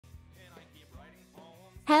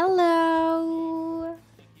Hello!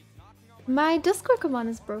 My Discord command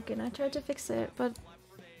is broken. I tried to fix it, but it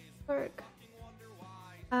didn't work.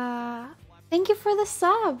 Thank you for the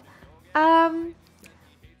sub. Bean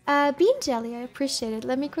Jelly, I appreciate it.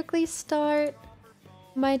 Let me quickly start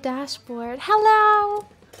my dashboard. Hello!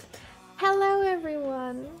 Hello,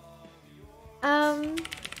 everyone.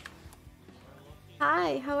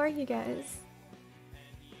 Hi, how are you guys?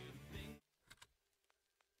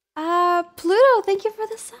 Pluto, thank you for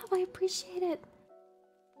the sub. I appreciate it.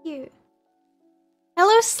 Thank you.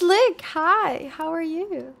 Hello, Slick. Hi, how are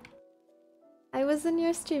you? I was in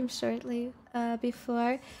your stream shortly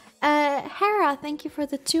before. Hera, thank you for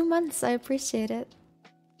the 2 months. I appreciate it.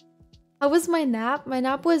 How was my nap? My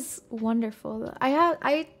nap was wonderful.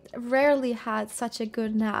 I rarely had such a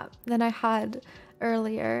good nap than I had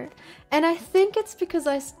earlier, and I think it's because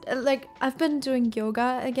I've been doing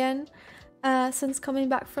yoga again since coming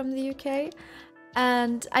back from the UK,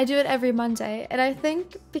 and I do it every Monday. And I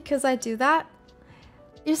think because I do that,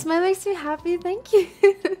 your smile makes me happy. Thank you.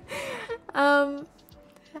 And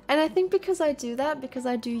I think because I do that, because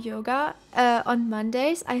I do yoga on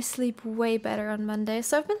Mondays, I sleep way better on Mondays.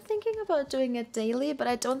 So I've been thinking about doing it daily, but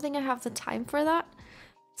I don't think I have the time for that.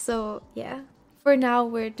 So yeah, for now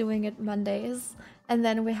we're doing it Mondays, and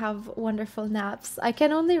then we have wonderful naps. I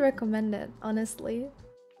can only recommend it, honestly.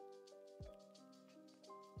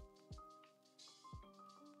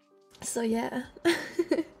 So yeah.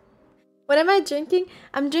 What am I drinking?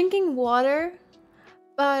 I'm drinking water,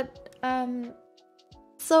 but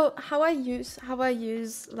so how I use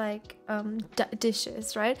like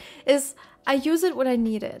dishes, right? Is I use it when I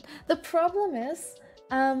need it. The problem is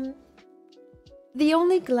the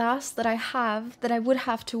only glass that I have that I would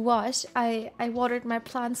have to wash, I watered my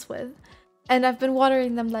plants with, and I've been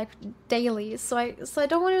watering them like daily. So I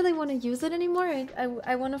don't really want to use it anymore.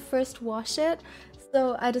 I want to first wash it.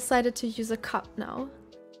 So I decided to use a cup now.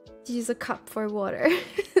 To use a cup for water.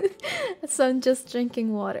 So I'm just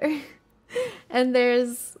drinking water. And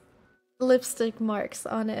there's lipstick marks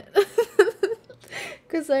on it.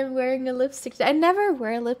 Because I'm wearing a lipstick. I never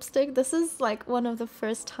wear lipstick. This is like one of the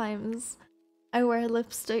first times I wear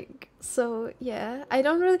lipstick. So yeah, I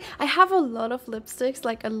have a lot of lipsticks,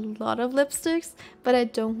 like a lot of lipsticks, but I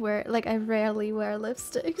don't wear, like I rarely wear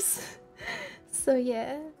lipsticks. So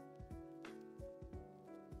yeah.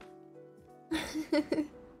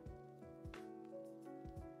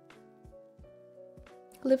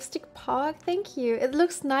 Lipstick pog, thank you. It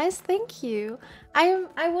looks nice, thank you.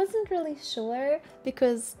 I wasn't really sure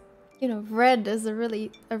because, you know, red is a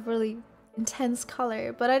really intense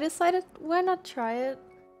color, but I decided why not try it.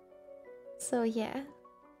 So yeah.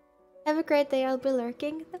 Have a great day. I'll be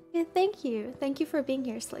lurking. Yeah, thank you. Thank you for being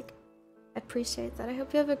here, Slick. I appreciate that. I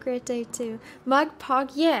hope you have a great day too. Mug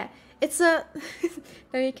pog, yeah. It's a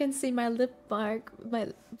now you can see my lip mark,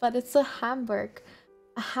 but it's a Hamburg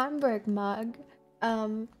mug.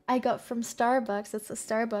 I got from Starbucks. It's a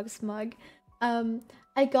Starbucks mug.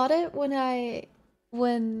 I got it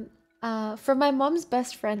when from my mom's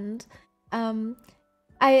best friend.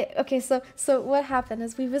 So what happened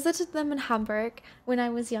is we visited them in Hamburg when I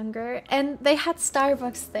was younger, and they had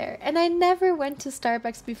Starbucks there, and I never went to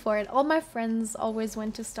Starbucks before, and all my friends always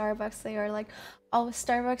went to Starbucks. They are like, oh,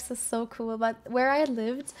 Starbucks is so cool, but where I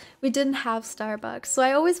lived, we didn't have Starbucks, so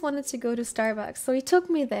I always wanted to go to Starbucks. So he took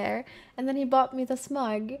me there, and then he bought me this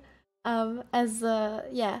mug, as a,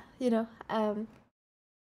 yeah, you know, I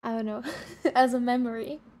don't know, as a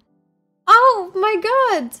memory. Oh my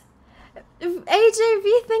god!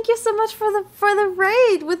 AJV, thank you so much for the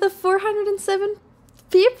raid with the 407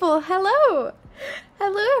 people. Hello,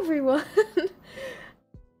 hello everyone.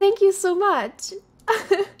 Thank you so much.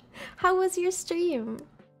 How was your stream?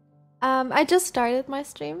 I just started my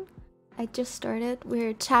stream.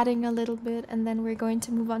 We're chatting a little bit, and then we're going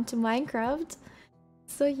to move on to Minecraft.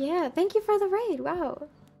 So yeah, thank you for the raid. Wow.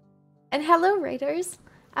 And hello raiders.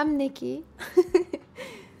 I'm Nikki.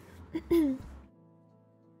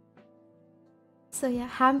 So yeah,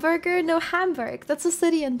 Hamburger? No, Hamburg. That's a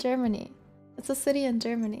city in Germany. It's a city in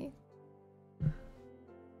Germany.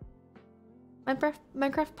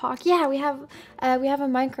 Minecraft Park. Yeah, we have a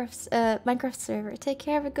Minecraft server. Take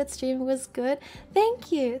care. Have a good stream. It was good.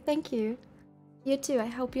 Thank you. Thank you. You too. I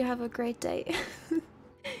hope you have a great day.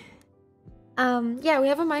 Yeah, we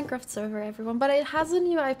have a Minecraft server, everyone, but it has a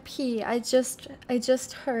new IP. I just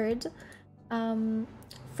heard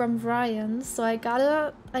from Ryan, so I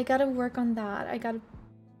gotta work on that. I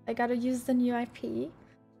gotta use the new IP.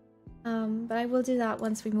 But I will do that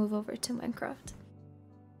once we move over to Minecraft.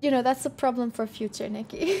 You know, that's a problem for future,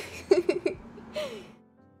 Nikki.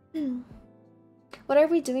 what are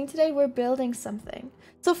we doing today? We're building something.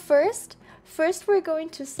 So first we're going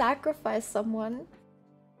to sacrifice someone.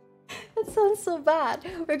 That sounds so bad.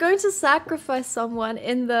 We're going to sacrifice someone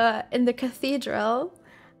in the cathedral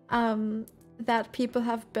that people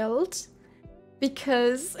have built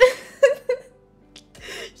because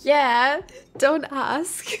yeah, don't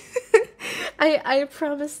ask. I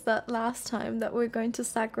promised that last time that we're going to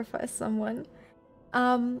sacrifice someone.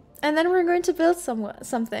 And then we're going to build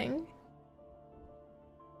something.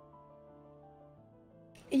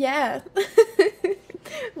 Yeah.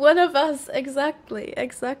 One of us, exactly,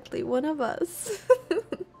 one of us.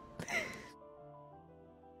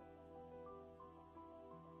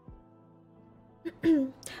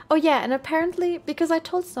 Oh yeah, and apparently, because I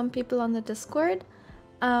told some people on the Discord,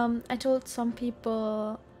 I told some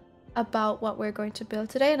people about what we're going to build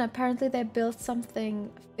today, and apparently they built something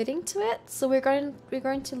fitting to it. So we're going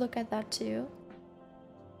to look at that too.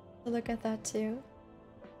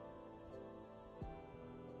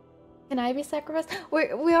 Can I be sacrificed?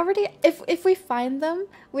 We already, if we find them,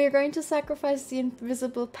 we're going to sacrifice the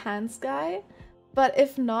invisible pants guy. But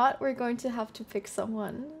if not, we're going to have to pick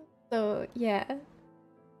someone. So yeah.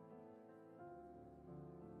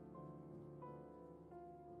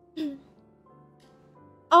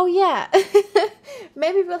 Oh yeah.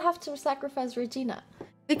 Maybe we'll have to sacrifice Regina.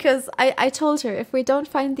 Because I told her if we don't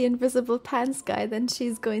find the invisible pants guy, then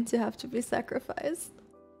she's going to have to be sacrificed.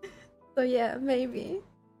 So yeah, maybe.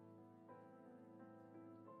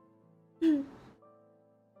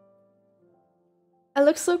 I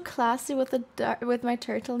look so classy with with my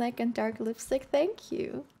turtleneck and dark lipstick. Thank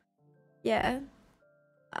you. Yeah,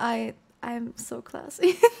 I'm so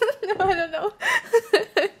classy. No, I don't know.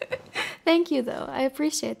 Thank you though. I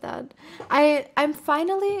appreciate that. I'm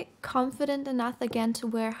finally confident enough again to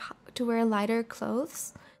wear lighter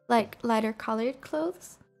clothes, like lighter colored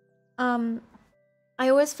clothes. I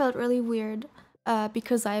always felt really weird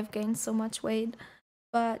because I've gained so much weight.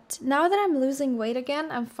 But now that I'm losing weight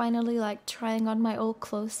again, I'm finally like trying on my old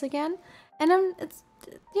clothes again, and it's,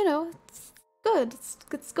 you know, it's good.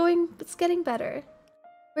 It's getting better.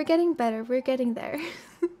 We're getting better. We're getting there.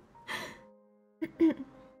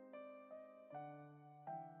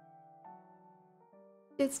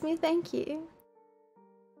 It's me. Thank you.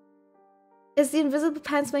 Is the invisible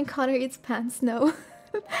pants when Connor eats pants? No.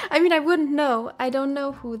 I mean, I wouldn't know. I don't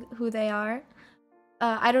know who they are.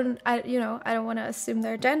 I don't want to assume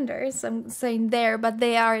their genders. I'm saying they're, but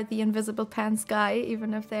they are the invisible pants guy,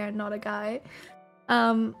 even if they're not a guy.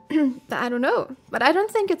 I don't know, but I don't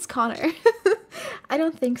think it's Connor. I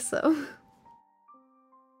don't think so.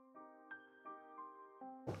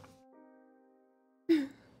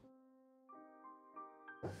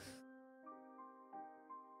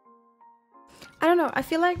 I don't know. I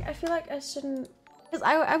feel like I shouldn't, because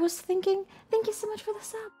I was thinking. Thank you so much for the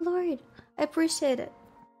sub, Lord. I appreciate it.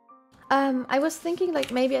 I was thinking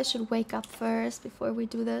like maybe I should wake up first before we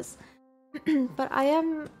do this, but I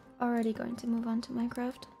am already going to move on to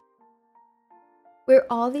Minecraft. We're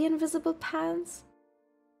all the invisible pants?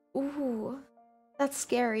 Ooh, that's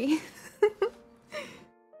scary.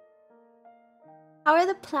 How are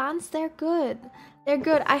the plants? They're good. They're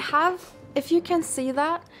good. I have, if you can see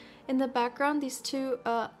that in the background, these two,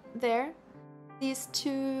 these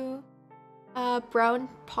two brown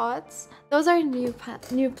pots. Those are new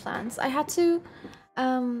plants. I had to,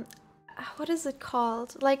 what is it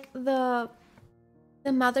called? Like the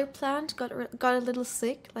mother plant got a little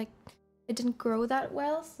sick. Like it didn't grow that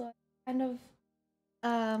well, so I kind of,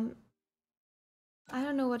 I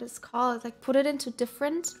don't know what it's called. Like put it into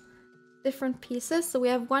different pieces. So we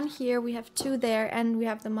have one here, we have two there, and we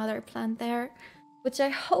have the mother plant there, which I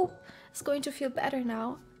hope is going to feel better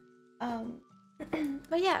now.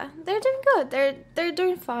 But yeah, they're doing good. They're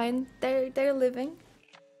doing fine. They're living.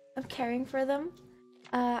 I'm caring for them.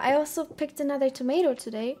 I also picked another tomato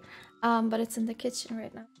today, but it's in the kitchen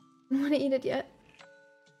right now. I don't want to eat it yet.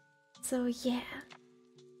 So yeah.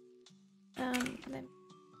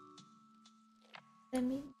 Let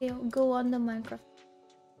me go on the Minecraft.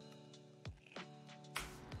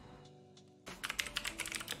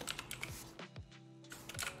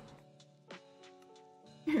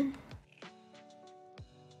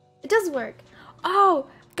 It does work. Oh,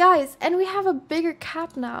 guys, and we have a bigger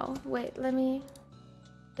cap now. Wait, let me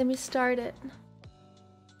start it.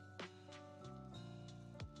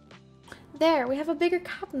 There, we have a bigger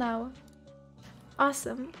cap now.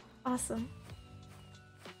 Awesome. Awesome.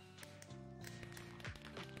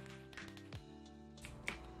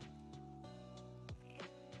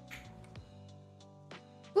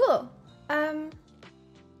 Cool.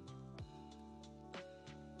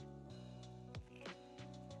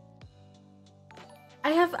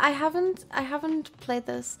 haven't played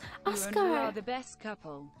this. You Oscar, are the best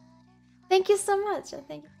couple. thank you so much, and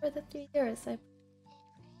thank you for the 3 years.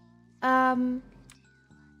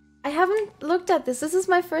 I haven't looked at this. This is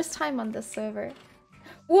my first time on this server.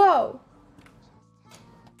 Whoa!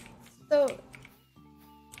 So,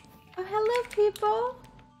 oh hello people.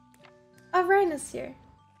 Oh, Ryan is here.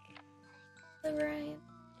 Hello, Ryan.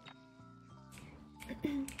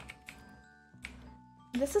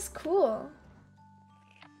 This is cool.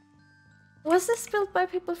 Was this built by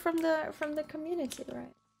people from the community,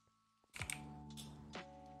 right?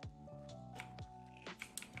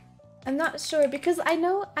 I'm not sure because I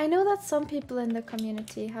know that some people in the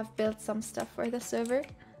community have built some stuff for the server.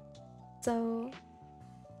 So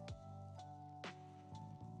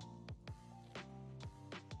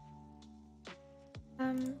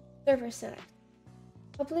server select.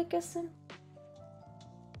 Public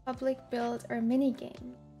build or mini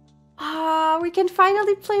game. Ah, we can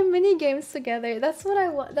finally play mini games together. That's what I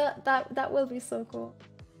want. That will be so cool.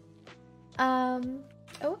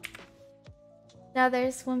 Oh. Now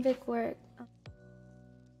there's one big word.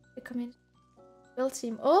 The community build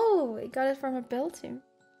team. Oh, we got it from a build team.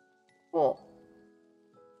 Cool.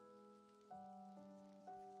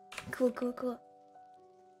 Cool.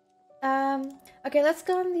 Okay, let's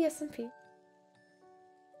go on the SMP.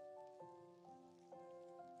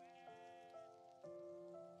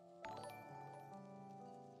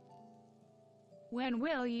 When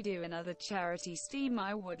will you do another charity stream?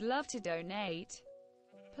 I would love to donate.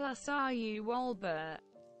 Plus, are you Walbert?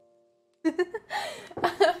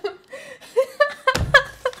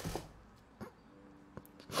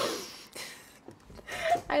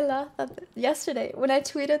 I laughed at yesterday when I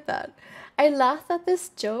tweeted that. I laughed at this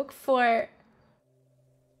joke for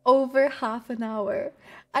over half an hour.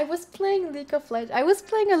 I was playing a League of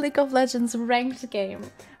Legends ranked game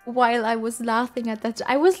while I was laughing at that.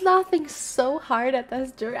 I was laughing so hard at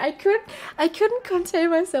that joke. I couldn't contain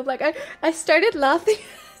myself. Like I started laughing.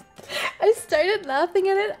 I started laughing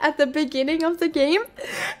at it at the beginning of the game,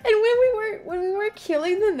 and when we were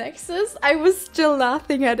killing the Nexus, I was still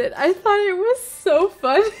laughing at it. I thought it was so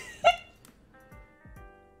funny.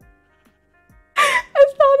 I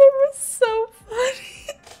thought it was so funny.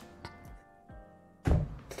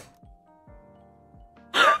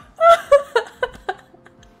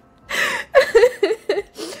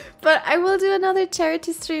 But I will do another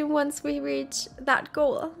charity stream once we reach that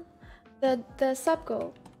goal, the sub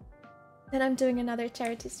goal. Then I'm doing another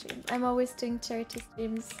charity stream. I'm always doing charity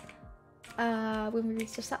streams when we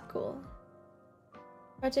reach the sub goal.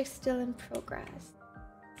 Project's still in progress.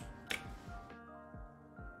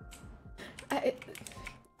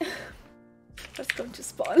 Let's go to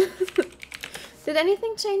spawn. Did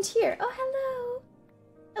anything change here? Oh, hello.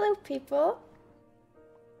 Hello, people.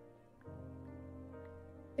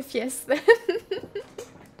 If yes, then.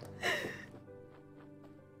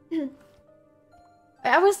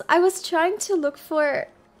 I was trying to look for.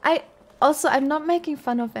 I'm not making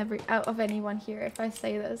fun of anyone here if I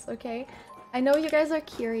say this, okay? I know you guys are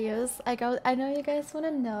curious. I know you guys want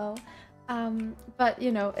to know, but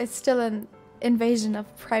you know it's still an invasion of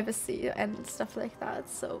privacy and stuff like that.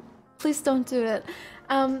 So please don't do it.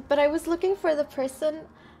 But I was looking for the person.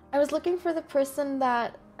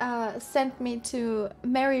 That sent me to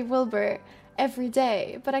Mary Wilbur every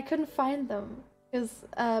day, but I couldn't find them because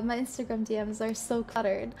my Instagram DMs are so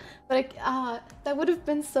cluttered. But that would have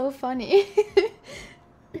been so funny.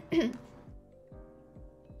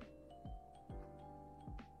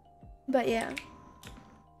 But yeah.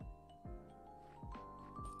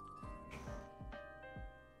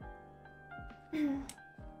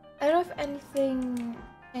 I don't know if anything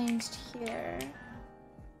changed here.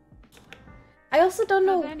 I also don't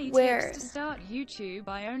know where. Tips to start YouTube?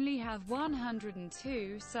 I only have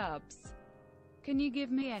 102 subs. Can you give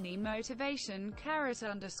me any motivation?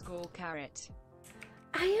 _carrot.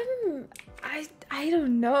 I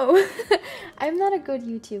don't know. I'm not a good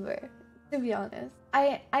YouTuber, to be honest.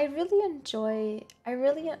 I really enjoy.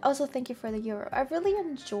 Also thank you for the euro. I really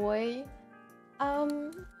enjoy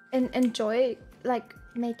enjoy like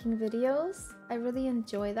making videos. I really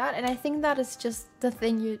enjoy that, and I think that is just the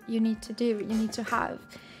thing you need to do. You need to have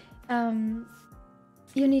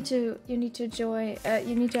you need to enjoy.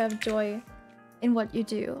 You need to have joy in what you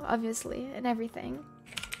do, obviously, and everything.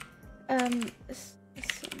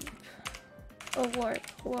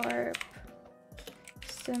 Warp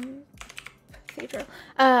sim cathedral.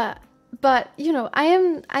 But you know, I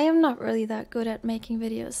am not really that good at making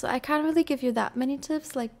videos, so I can't really give you that many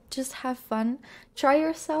tips. Like, just have fun, try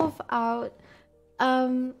yourself out,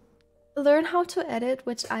 learn how to edit,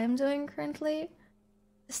 which I am doing currently.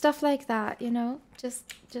 stuff like that, you know,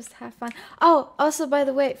 just have fun. Oh, also, by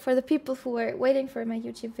the way, for the people who are waiting for my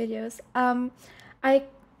YouTube videos, I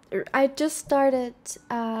I just started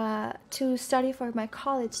to study for my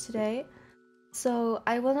college today, so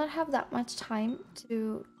I will not have that much time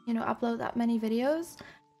to, you know, upload that many videos.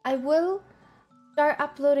 I will start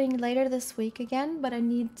uploading later this week again, but I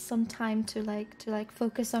need some time to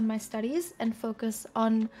focus on my studies and focus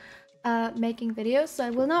on making videos. So I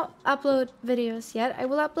will not upload videos yet. I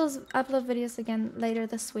will upload videos again later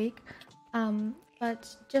this week.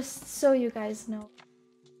 But just so you guys know,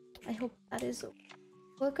 I hope that is okay.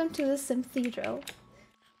 Welcome to the Synthedral.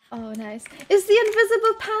 Oh, nice. Is the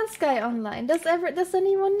Invisible Pants guy online? Does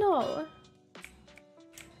anyone know?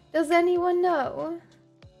 Does anyone know?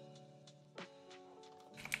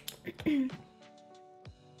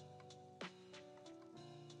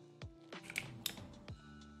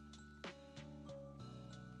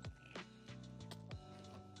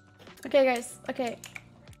 Okay, guys. Okay.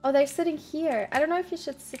 Oh, they're sitting here. I don't know if you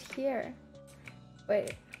should sit here.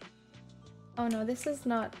 Wait. Oh no, this is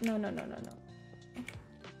not. No.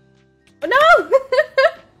 Oh, no!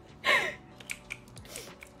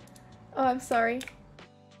 Oh, I'm sorry.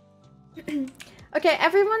 Okay,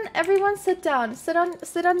 everyone sit down. Sit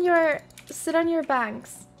on your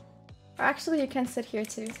banks. Or actually, you can sit here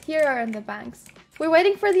too. Here are in the banks. We're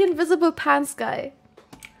waiting for the Invisible Pants guy.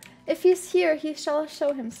 If he's here, he shall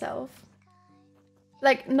show himself.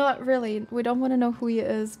 Like, not really. We don't want to know who he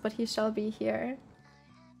is, but he shall be here.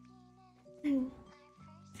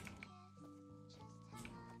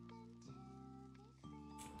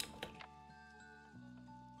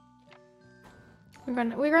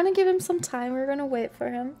 We're gonna give him some time. We're gonna wait for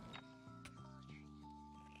him.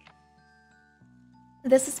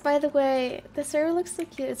 This is, by the way, this arrow looks so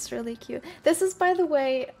cute. It's really cute. This is, by the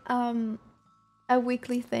way, a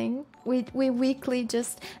weekly thing. We weekly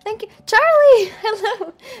just thank you, Charlie.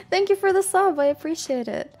 Hello, thank you for the sub. I appreciate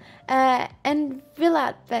it. And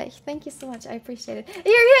Vilat Bech, thank you so much. I appreciate it. Here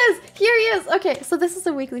he is. Here he is. Okay, so this is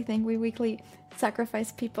a weekly thing. We weekly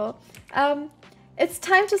sacrifice people. It's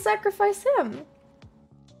time to sacrifice him.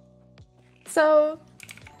 So,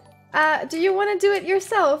 do you want to do it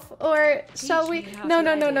yourself, or shall we? No.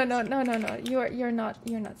 You're not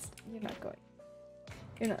going.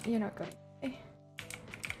 You're not going.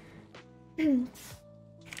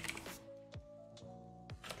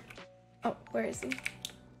 Oh, where is he?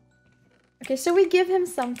 Okay, should we give him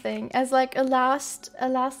something as like a last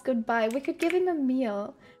goodbye? We could give him a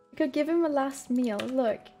meal. We could give him a last meal.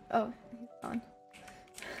 Look. Oh, he's gone.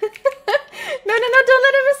 No, don't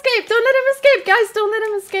let him escape. Don't let him escape, guys. Don't let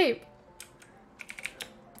him escape.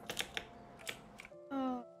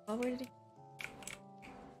 Oh, where did he?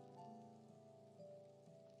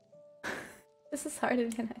 This is harder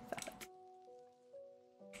than I thought.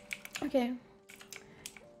 Okay.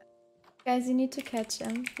 Guys, you need to catch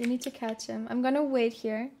him. You need to catch him. I'm gonna wait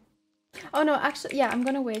here. Oh no, actually, yeah, I'm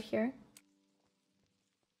gonna wait here.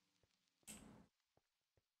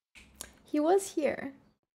 He was here.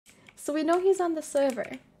 So we know he's on the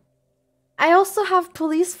server. I also have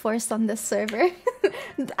police force on this server.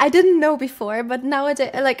 I didn't know before, but nowadays,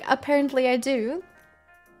 like, apparently I do.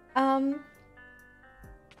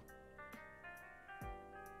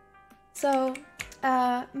 So,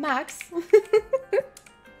 Max,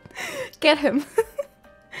 get him.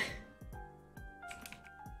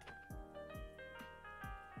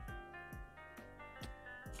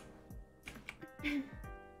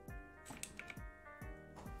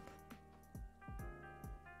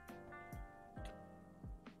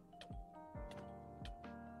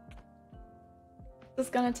 This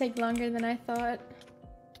is gonna take longer than I thought.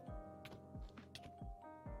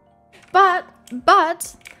 But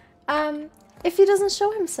if he doesn't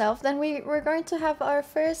show himself, then we're going to have our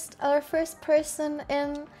first person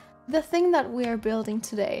in the thing that we are building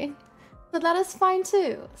today. So that is fine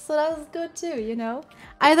too. So that is good too, you know?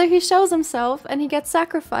 Either he shows himself and he gets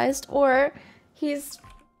sacrificed, or he's,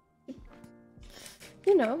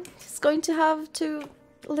 you know, he's going to have to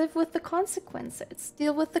live with the consequences,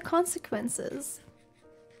 deal with the consequences.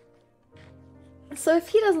 So if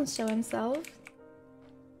he doesn't show himself,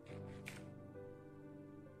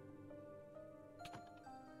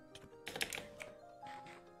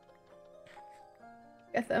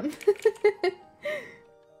 get them.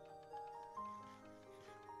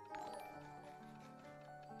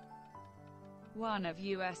 One of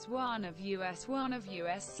US, one of US, one of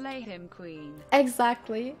US, slay him, queen.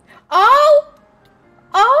 Exactly. Oh!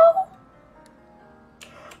 Oh!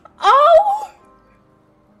 Oh!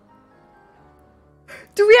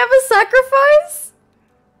 Do we have a sacrifice?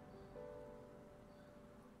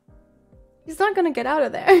 He's not gonna get out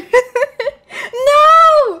of there. No!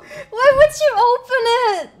 Why would you open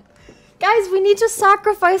it? Guys, we need to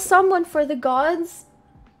sacrifice someone for the gods.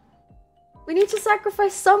 We need to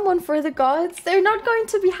sacrifice someone for the gods. They're not going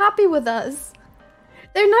to be happy with us.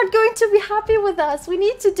 They're not going to be happy with us. We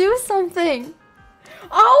need to do something.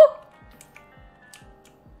 Oh!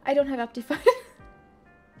 I don't have Optifine.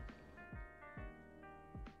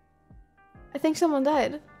 I think someone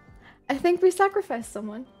died. I think we sacrificed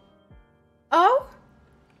someone. Oh?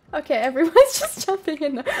 Okay, everyone's just jumping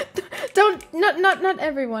in. Not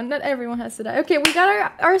everyone. Not everyone has to die. Okay, we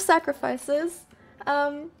got our sacrifices.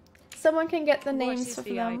 Someone can get the names of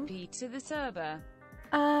them. What is the IP to the server?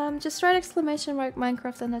 Just write exclamation mark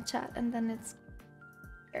Minecraft in the chat and then it's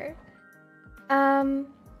here. Alright.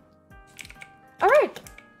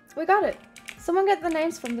 We got it. Someone get the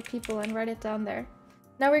names from the people and write it down there.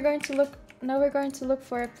 Now we're going to look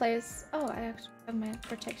for a place. Oh, I actually have my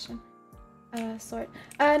protection sword.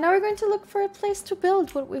 Now we're going to look for a place to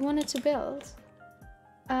build what we wanted to build.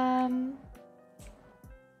 Can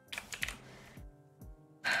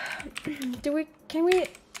we?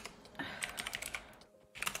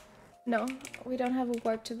 No, we don't have a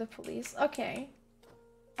warp to the police. Okay.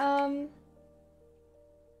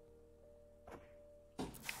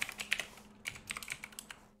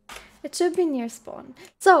 It should be near spawn.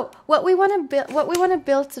 So, what we want to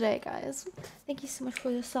build today, guys. Thank you so much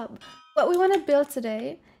for the sub. What we want to build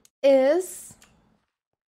today is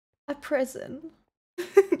a prison.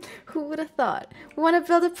 Who would have thought? We want to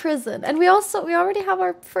build a prison, and we already have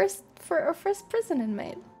our first prison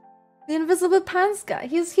inmate. The invisible pants guy.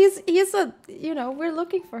 He's a, you know, we're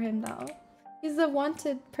looking for him now. He's a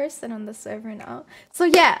wanted person on the server now. So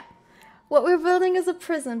yeah, what we're building is a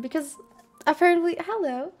prison because apparently,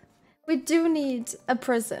 hello, we do need a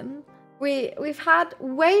prison. We've had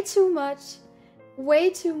way too much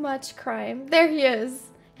crime. There he is.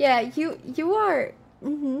 Yeah, you are.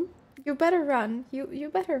 You better run. You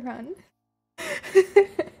better run.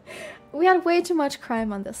 We had way too much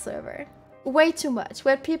crime on this server. Way too much. We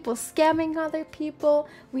had people scamming other people.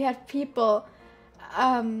 We had people,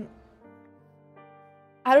 I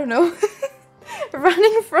don't know,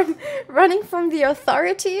 running from the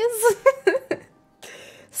authorities.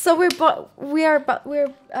 So we're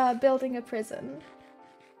building a prison.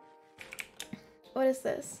 What is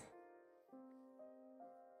this?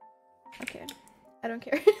 Okay, I don't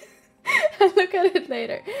care. I'll look at it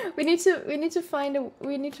later. We need to find a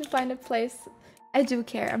place. I do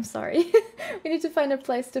care, I'm sorry. We need to find a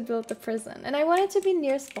place to build the prison. And I want it to be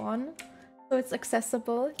near spawn, so it's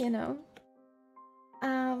accessible, you know.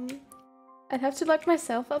 I'd have to lock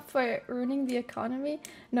myself up for ruining the economy.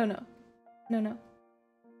 No.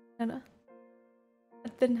 That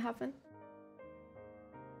didn't happen.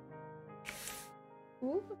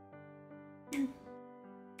 Ooh.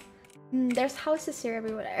 There's houses here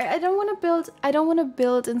everywhere. I don't want to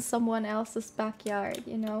build in someone else's backyard,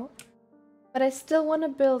 you know? But I still want to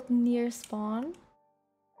build near spawn.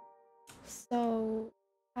 So,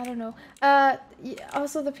 I don't know.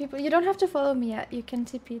 Also the people, you don't have to follow me yet. You can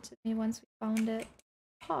TP to me once we found it.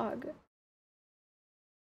 Pog.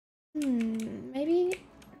 Maybe.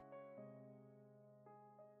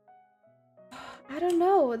 I don't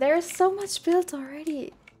know. There's so much built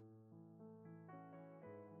already.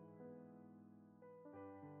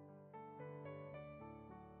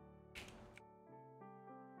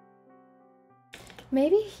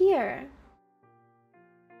 Maybe here.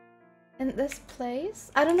 In this place?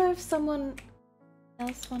 I don't know if someone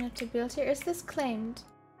else wanted to build here. Is this claimed?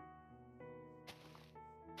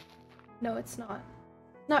 No, it's not.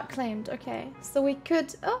 Not claimed, okay. So we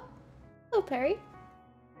could... Oh! Hello, Perry.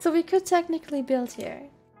 So we could technically build here.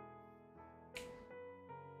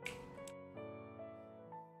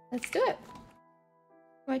 Let's do it.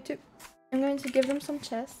 I'm going to give them some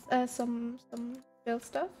chests, some build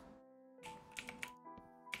stuff.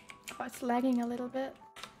 Oh, it's lagging a little bit.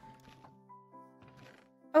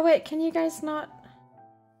 Oh wait, can you guys not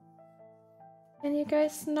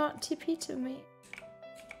TP to me?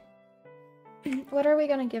 What are we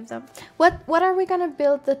gonna give them? What are we gonna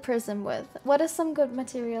build the prison with? What is some good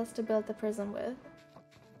materials to build the prison with?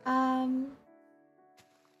 Oh.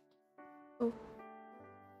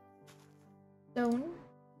 Stone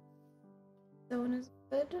is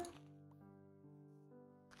good.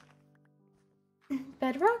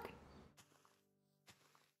 Bedrock?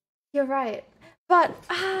 You're right. But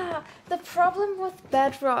the problem with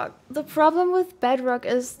bedrock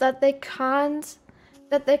is that they can't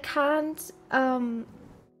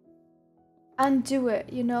undo it,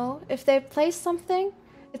 you know? If they place something,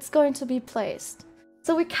 it's going to be placed.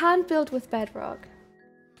 So we can't build with bedrock.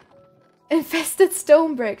 Infested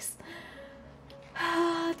stone bricks.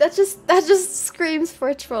 That just screams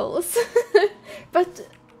for trolls. But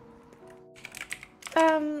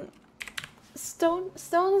stone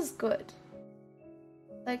is good.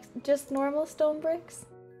 Like just normal stone bricks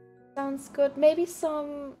sounds good. Maybe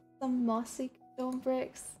some mossy stone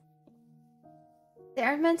bricks. They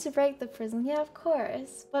aren't meant to break the prison. Yeah, of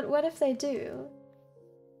course. But what if they do?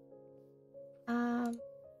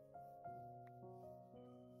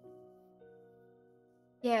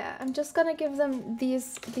 Yeah, I'm just gonna give them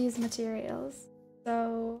these materials.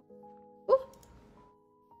 So, ooh.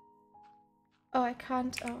 Oh, I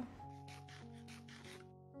can't. Oh.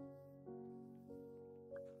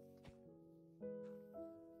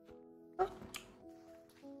 Oh.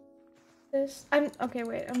 I'm okay.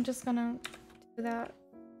 Wait, I'm just gonna do that.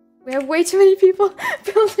 We have way too many people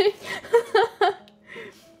building.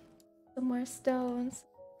 Some more stones,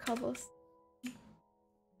 cobbles.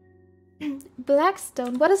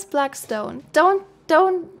 Blackstone. What is blackstone? Don't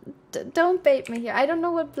bait me here. I don't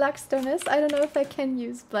know what blackstone is. I don't know if I can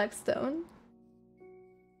use blackstone.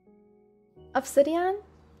 Obsidian?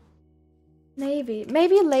 Maybe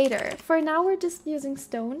later. For now we're just using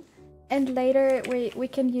stone, and later we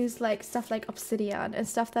can use like stuff like obsidian and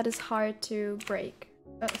stuff that is hard to break.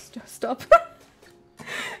 Oh, stop.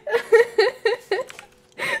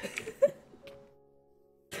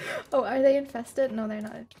 Oh, are they infested? No, they're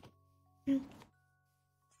not.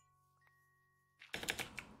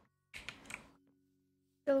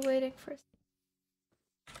 Still waiting for.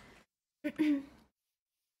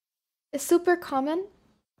 It's super common.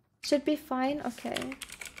 Should be fine. Okay.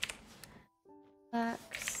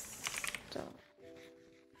 Blackstone.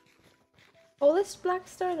 Polished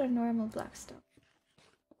blackstone or normal blackstone?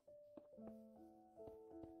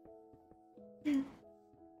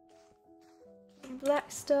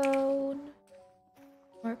 Blackstone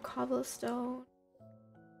or cobblestone.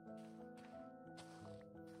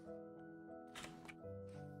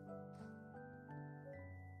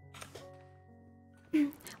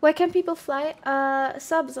 Why can people fly?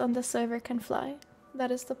 Subs on the server can fly.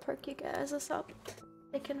 That is the perk you get as a sub.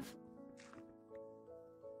 They can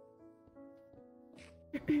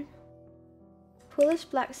Polish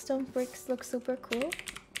blackstone bricks look super cool.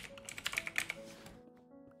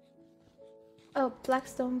 Oh,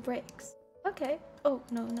 blackstone bricks. Okay. Oh,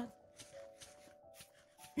 no, not.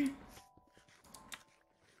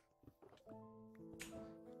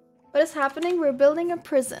 What is happening? We're building a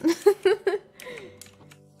prison.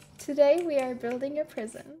 Today we are building a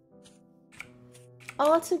prison.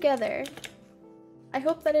 All together. I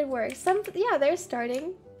hope that it works. Yeah, they're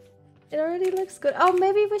starting. It already looks good. Oh,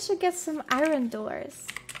 maybe we should get some iron doors.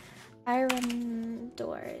 Iron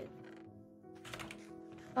doors.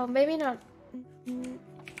 Oh, maybe not.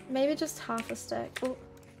 Maybe just half a stack. Oh,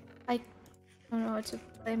 I don't know how to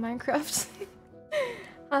play Minecraft.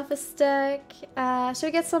 Half a stack. Should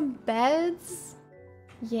we get some beds?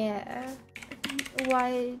 Yeah.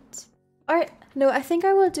 White. Or no, I think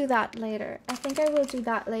I will do that later. I think I will do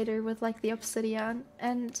that later with like the obsidian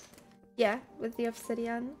and yeah, with the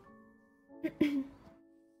obsidian.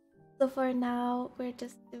 So for now, we're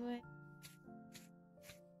just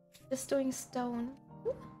doing stone.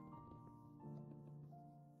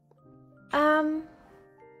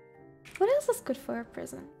 What else is good for a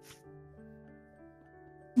prison?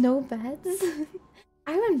 No beds?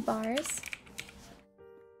 Iron bars?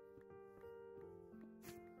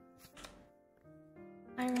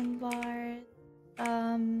 Iron bars.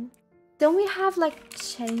 Don't we have like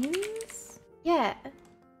chains? Yeah.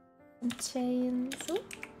 Some chains.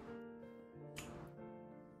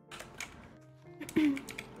 I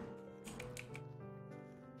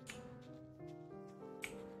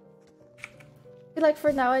feel like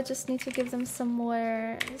for now I just need to give them some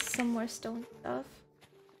more stone stuff.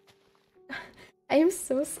 I am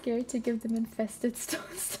so scared to give them infested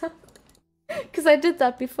stone stuff. Because I did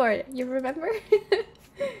that before, you remember?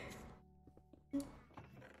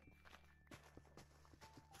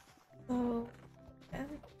 So,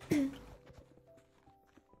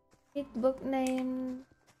 book name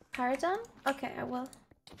Paragon? Okay, I will.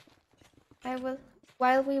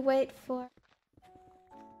 While we wait for...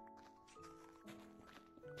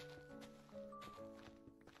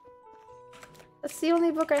 That's the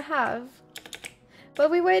only book I have. But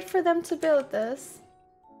we wait for them to build this.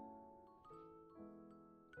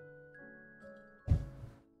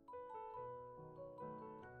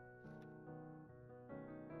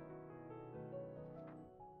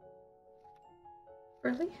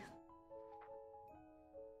 Really?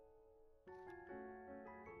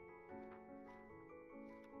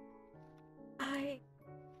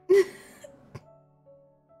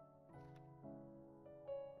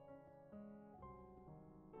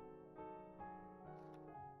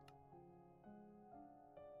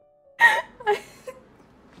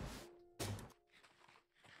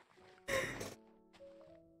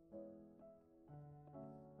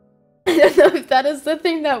 that is the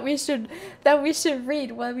thing that we should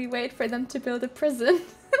read while we wait for them to build a prison.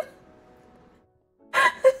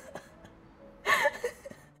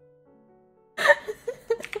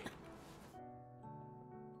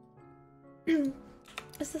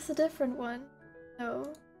 Is this a different one?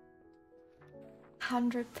 No.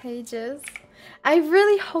 100 pages. I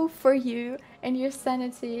really hope for you and your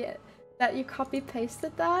sanity that you copy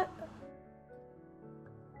pasted that.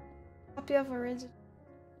 Copy of original.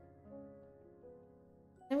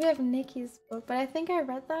 And we have Nikki's book, but I think I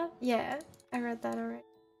read that. Yeah, I read that already.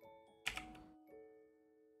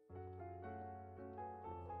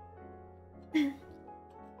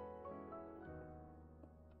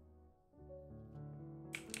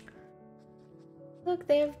 Look,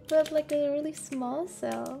 they have built like a really small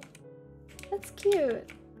cell. That's cute.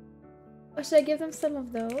 Oh, should I give them some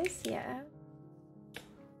of those? Yeah.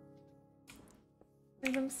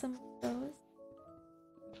 Give them some of those.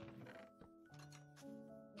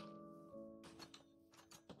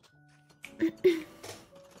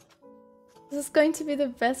 This is going to be the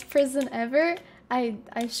best prison ever. I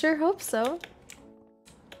sure hope so.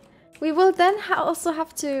 We will then also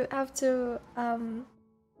have to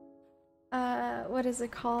what is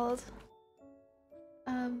it called?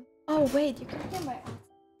 Oh wait, you can hear my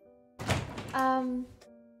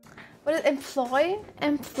what is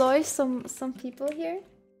employ some people here.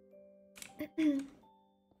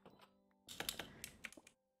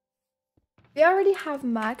 We already have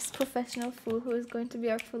Max, professional fool, who is going to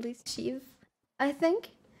be our police chief. I think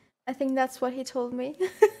that's what he told me.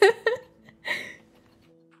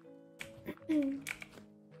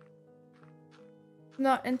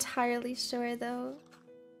 Not entirely sure though.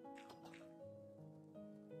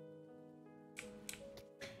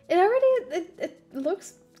 It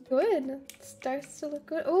looks good. It starts to look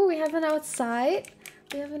good. Oh, we have an outside.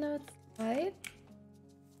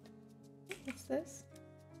 What's this?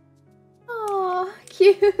 Oh,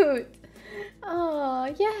 cute. Oh,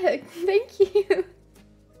 yeah. Thank you.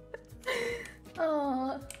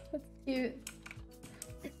 Oh, that's cute.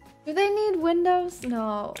 Do they need windows?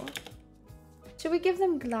 No. Should we give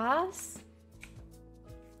them glass?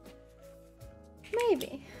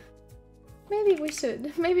 Maybe. Maybe we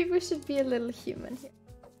should. Maybe we should be a little human here.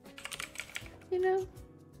 You know?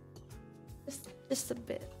 Just a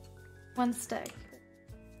bit. One stack.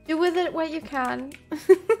 Do with it what you can.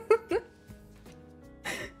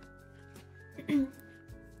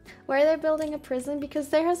 Why are they building a prison? Because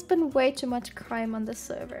there has been way too much crime on the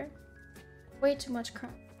server. Way too much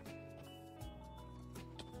crime.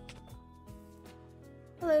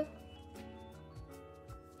 Hello.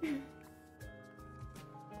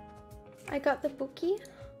 I got the bookie.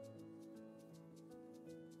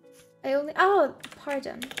 Oh,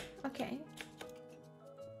 pardon. Okay.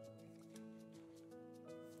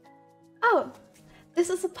 Oh, this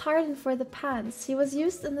is a pardon for the pants. He was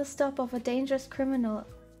used in the stop of a dangerous criminal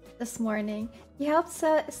this morning. He helped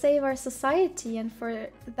save our society, and for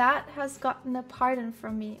that has gotten a pardon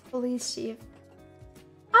from me, police chief.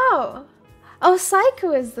 Oh! Oh,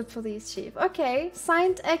 Psycho is the police chief. Okay,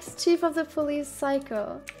 signed ex-chief of the police,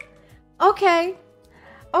 Psycho. Okay,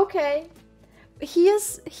 okay. He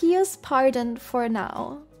is pardoned for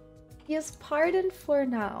now. He is pardoned for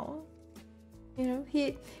now. You know,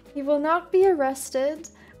 he will not be arrested.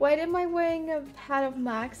 Why am I wearing a hat of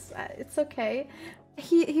Max? It's okay.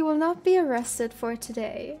 He will not be arrested for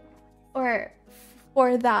today, or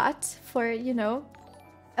for that, for, you know,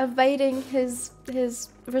 evading his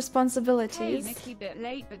responsibilities. Hey Nikki, bit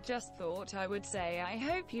late, but just thought I would say I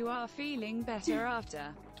hope you are feeling better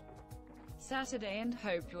after Saturday and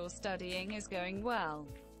hope your studying is going well.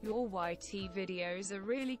 Your YT videos are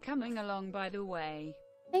really coming along, by the way.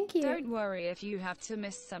 Thank you. Don't worry if you have to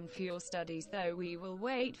miss some for your studies, though we will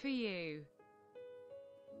wait for you.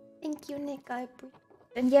 Thank you, Nick. I appreciate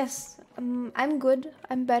it. And yes, I'm good.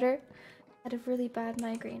 I'm better. I had a really bad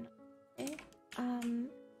migraine. Okay.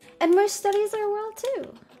 And my studies are well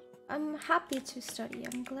too. I'm happy to study.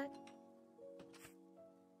 I'm glad.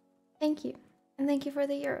 Thank you. And thank you for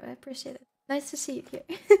the euro. I appreciate it. Nice to see you here.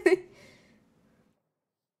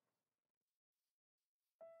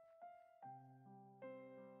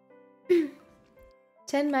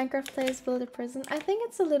 10 Minecraft players build a prison. I think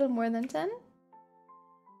it's a little more than 10.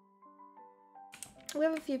 We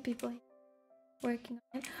have a few people here working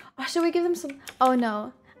on it. Oh, should we give them some? Oh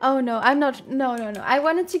no. Oh no, I'm not. No. I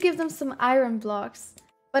wanted to give them some iron blocks,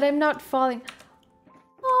 but I'm not falling.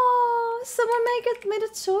 Oh, someone made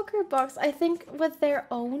a choker box. I think with their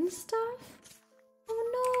own stuff. Oh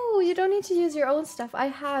no, you don't need to use your own stuff. I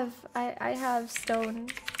have stone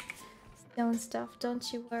stuff.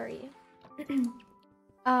 Don't you worry.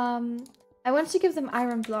 I wanted to give them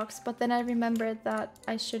iron blocks, but then I remembered that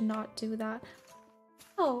I should not do that.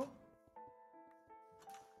 Oh.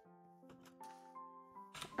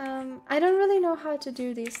 I don't really know how to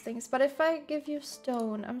do these things, but if I give you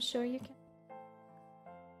stone, I'm sure you can.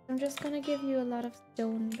 I'm just gonna give you a lot of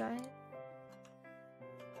stone, guys.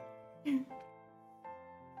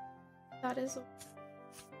 That is...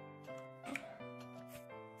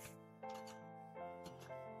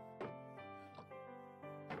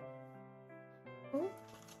 Oh,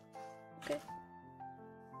 okay.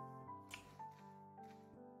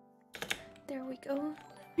 There we go.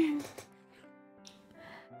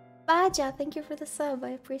 Baja, thank you for the sub.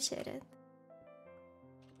 I appreciate it.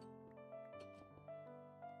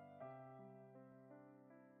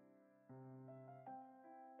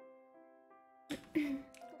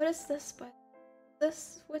 What is this by?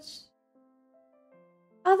 This which?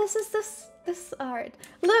 Oh, this is this art.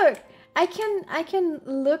 Look, I can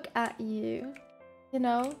look at you. You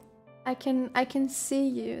know, I can see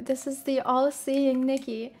you. This is the all-seeing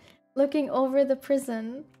Nikki looking over the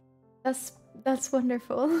prison. That's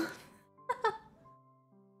wonderful.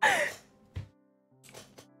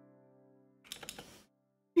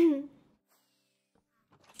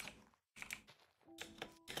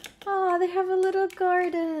 Oh, they have a little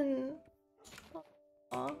garden.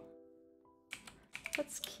 Aww.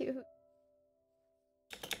 That's cute.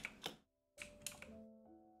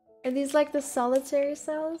 Are these like the solitary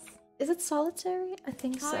cells? Is it solitary? I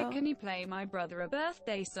think so. Hi, can you play my brother a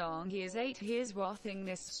birthday song? He is 8. He is watching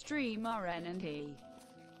this stream RN and he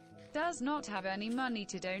does not have any money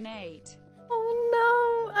to donate. Oh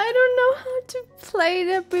no, I don't know how to play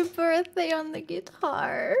Happy Birthday on the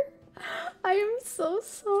guitar. I am so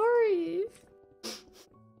sorry.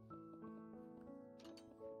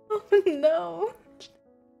 Oh no.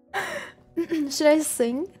 Should I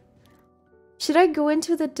sing? Should I go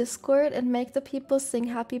into the Discord and make the people sing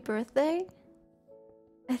happy birthday?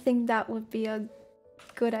 I think that would be a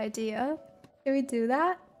good idea. Can we do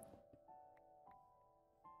that?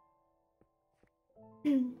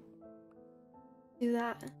 Do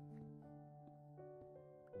that.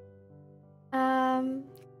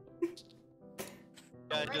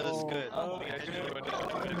 Yeah, just good.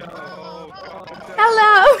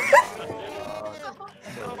 Hello!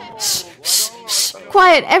 Shh, shh, shh.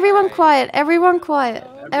 Quiet, everyone quiet, everyone quiet,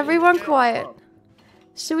 everyone quiet.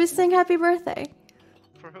 Should we sing happy birthday?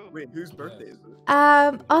 For who? Wait, whose birthday is it?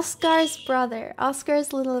 Oscar's brother.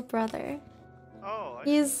 Oscar's little brother. Oh,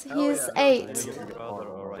 He's yeah. 8.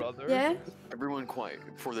 brother. Yeah? Everyone quiet.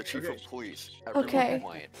 For the chief of police. Okay. Everyone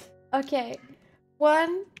quiet. Okay.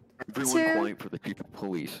 1, Everyone 2. quiet for the chief of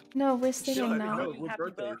police. No, we're singing now. No, what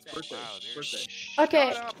birthday? It's birthday. Wow, dude. Birthday.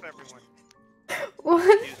 Okay. Shut up, everyone.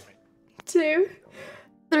 1, Excuse me. 2,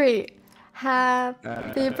 3.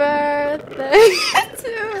 Happy birthday to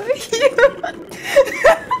you.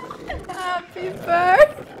 Happy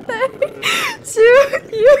birthday to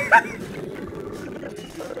you.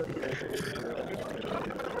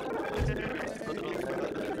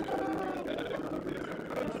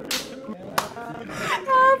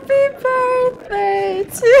 Happy birthday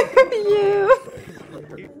to you.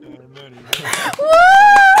 Woo!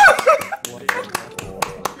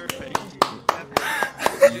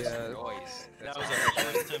 That was our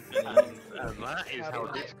first symphony. And that is how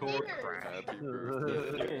Discord crashed. Happy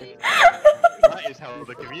birthday. That is how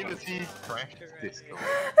the community crashed Discord.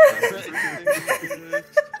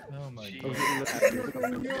 Oh my god.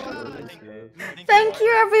 Thank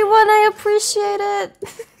you, everyone. I appreciate it.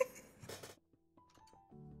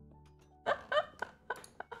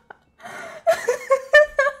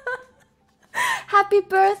 Happy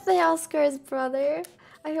birthday, Oscar's brother.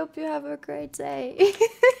 I hope you have a great day.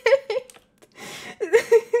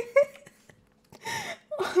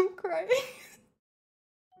 I'm crying.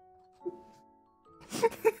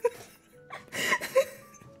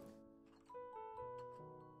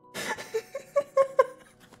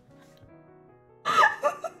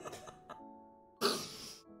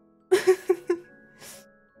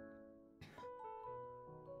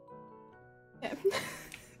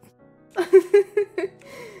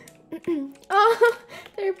 Oh,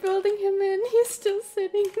 they're building him in. He's still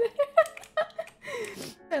sitting there.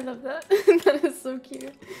 I love that. That is so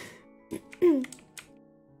cute.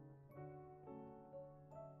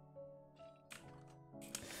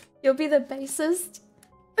 You'll be the bassist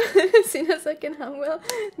as soon as I can hum well.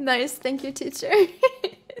 Nice, thank you, teacher.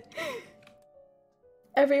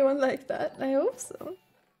 Everyone liked that. I hope so.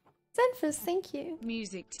 Zenfus, thank you.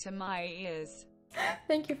 Music to my ears.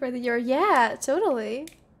 Thank you for the year. Yeah, totally.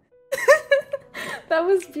 That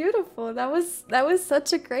was beautiful. That was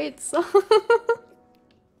such a great song.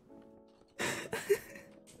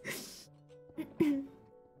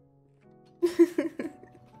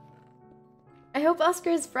 I hope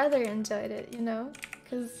Oscar's brother enjoyed it, you know?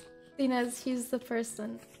 Because he's the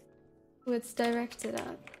person who it's directed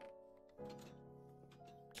at.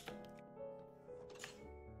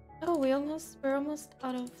 Oh, we're almost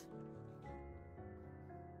out of...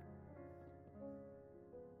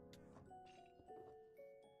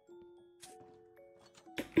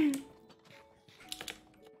 It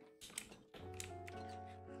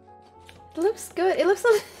looks good. It looks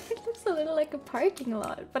it looks a little like a parking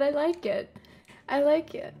lot, but I like it. I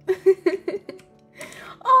like it.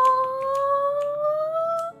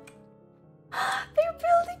 Oh, they're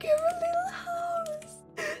building him a little house.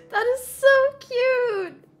 That is so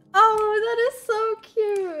cute. Oh, that is so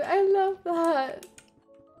cute. I love that.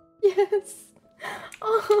 Yes.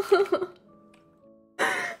 Oh,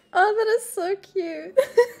 oh, that is so cute.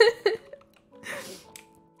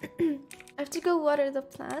 I have to go water the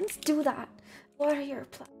plants. Do that. Water your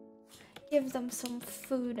plants. Give them some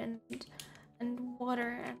food and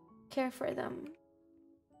water and care for them.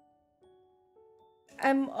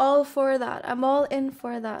 I'm all for that. I'm all in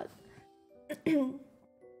for that.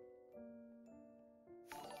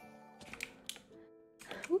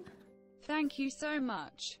 Thank you so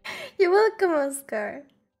much. You're welcome, Oscar.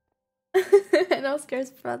 And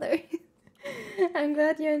Oscar's brother. I'm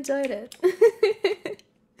glad you enjoyed it.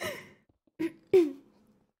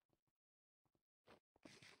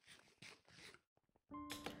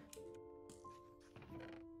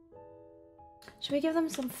 Should we give them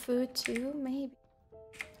some food too? Maybe.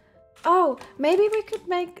 Oh, maybe we could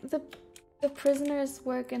make the prisoners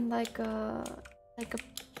work in like a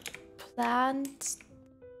plant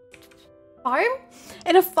farm?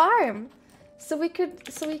 In a farm. So we could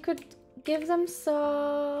give them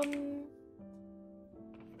some...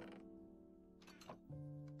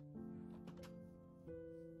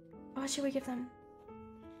 What should we give them?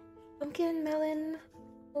 Pumpkin, melon,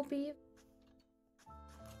 whole beef.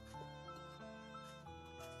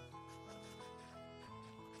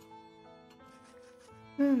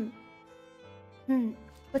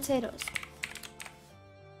 Potatoes.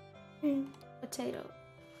 Potato.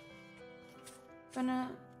 Gonna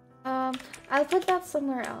I'll put that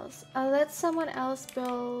somewhere else. I'll let someone else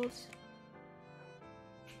build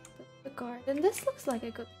the garden. This looks like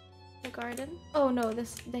a good garden. Oh no,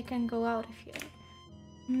 they can go out of here.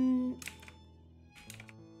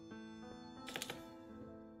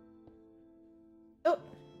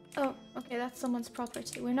 Oh, okay, that's someone's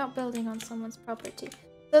property. We're not building on someone's property.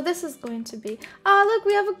 So this is going to be... Ah, look,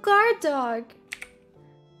 we have a guard dog!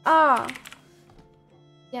 Ah.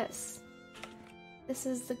 Yes. This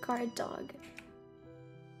is the guard dog.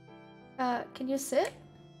 Can you sit?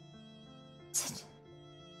 Sit.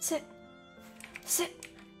 Sit. Sit.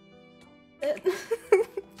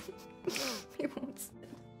 He won't sit.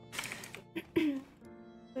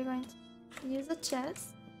 We're going to use a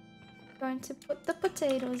chest. We're going to put the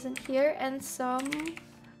potatoes in here and some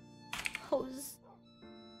hose.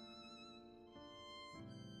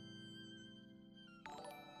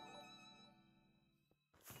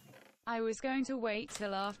 I was going to wait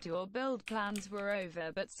till after your build plans were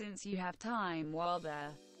over, but since you have time while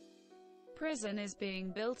their prison is being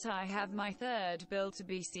built, I have my third build to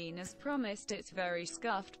be seen as promised. It's very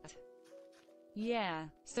scuffed. Yeah,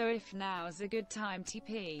 so if now's a good time,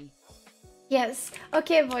 TP. Yes.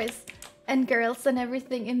 Okay, boys and girls and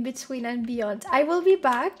everything in between and beyond. I will be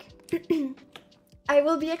back. I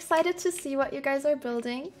will be excited to see what you guys are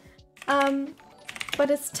building. But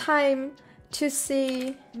it's time to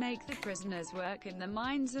see... Make the prisoners work in the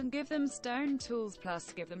mines and give them stone tools,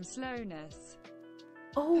 plus give them slowness.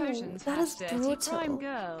 Oh, Potions that is brutal. crime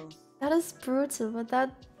girl. That is brutal, but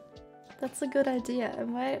that's a good idea.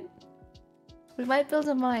 We might build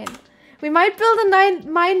a mine. We might build a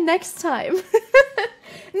mine next time.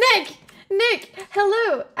 Nick,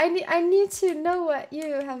 hello. I need to know what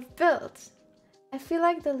you have built. I feel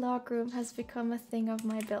like the log room has become a thing of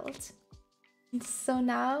my build. So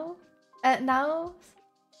now how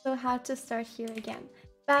to start here again.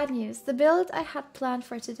 Bad news. The build I had planned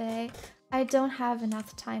for today, I don't have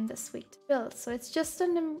enough time this week to build, so it's just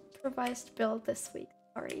an improvised build this week.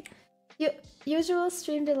 Sorry. Usual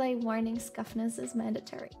stream delay warning scuffness is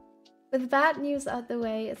mandatory. With bad news out the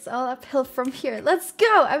way, it's all uphill from here. Let's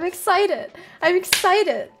go! I'm excited! I'm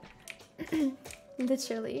excited!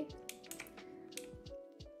 Literally.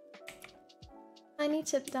 I need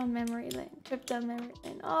trip down memory lane. Trip down memory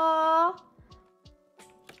lane. Aww!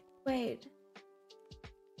 Wait.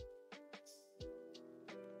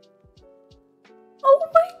 Oh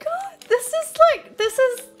my god! This is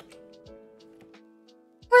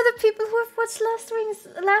for the people who have watched last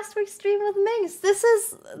week's stream with Mings. This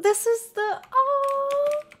is the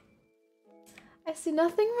I see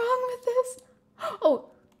nothing wrong with this. Oh,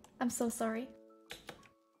 I'm so sorry.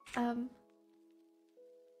 That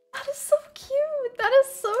is so cute. That is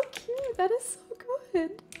so cute. That is so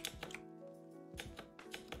good.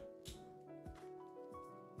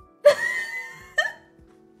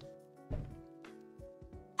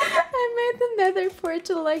 I made the nether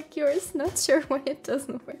portal like yours. Not sure why it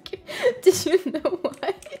doesn't work. Do you know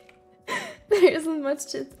why? There isn't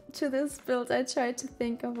much to this build. I tried to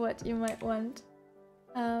think of what you might want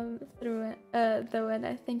through it, though, and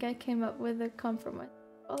I think I came up with a compromise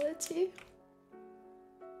quality.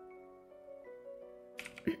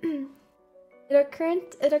 It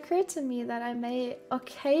occurred to me that I may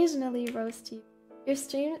occasionally roast you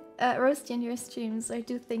in your streams, or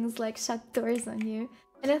do things like shut doors on you.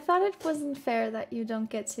 And I thought it wasn't fair that you don't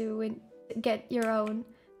get to get your own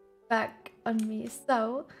back on me.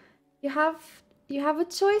 So you have a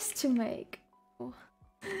choice to make. Oh,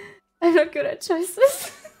 I'm not good at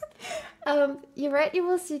choices. You're right. You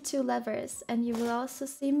will see 2 levers, and you will also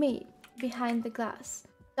see me behind the glass,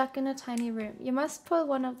 stuck in a tiny room. You must pull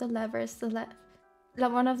one of the levers. The left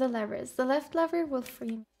lever will free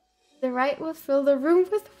me. The right will fill the room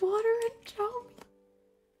with water and drown me.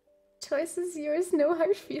 Choice is yours, no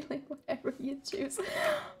hard feeling, whatever you choose.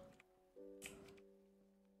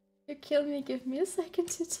 You kill me, give me a second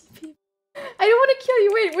to TP. I don't want to kill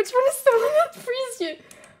you, wait, which one is the one that frees you?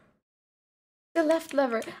 The left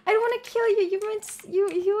lever. I don't want to kill you,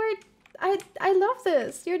 you are, I love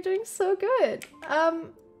this, you're doing so good.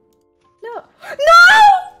 No. No!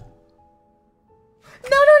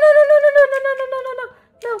 No, no, no, no, no, no, no, no, no, no, no,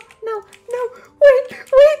 no, no, no, no, wait,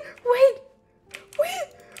 wait, wait, wait.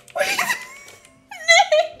 Wait!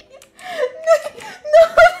 Nick! Nick! No!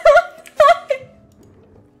 No!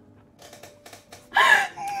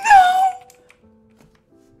 No!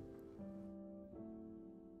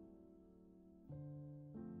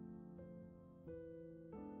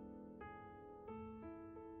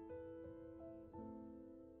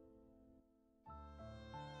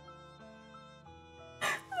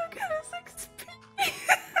 Look at his experience.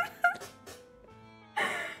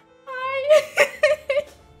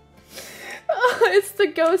 Oh, it's the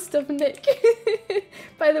ghost of Nick.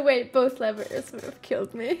 By the way, both levers would have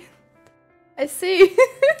killed me. I see.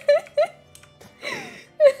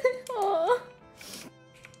 Oh.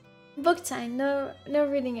 Book time. No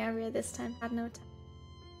reading area this time. Had no time.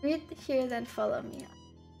 Read here, then follow me.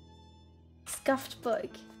 Scuffed book.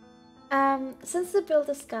 Since the build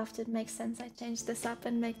is scuffed, it makes sense I change this up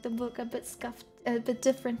and make the book a bit scuffed, a bit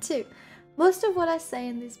different too. Most of what I say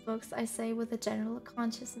in these books, I say with a general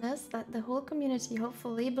consciousness that the whole community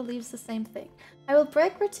hopefully believes the same thing. I will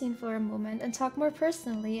break routine for a moment and talk more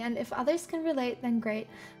personally, and if others can relate, then great.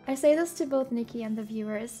 I say this to both Nikki and the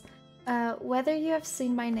viewers. Whether you have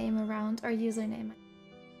seen my name around or username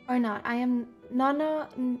or not, I am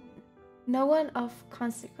no one of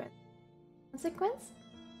consequence. Consequence?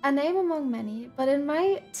 A name among many, but in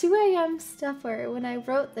my 2 AM stupor when I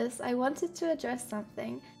wrote this, I wanted to address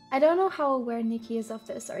something. I don't know how aware Nikki is of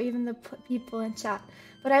this, or even the people in chat,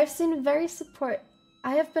 but I have been very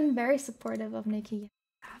supportive of Nikki.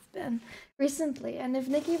 I have been recently, and if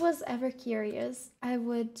Nikki was ever curious, I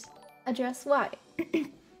would address why.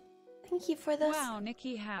 Thank you for this. Wow,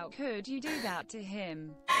 Nikki, how could you do that to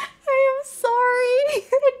him? I am sorry.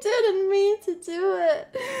 I didn't mean to do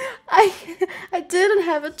it. I didn't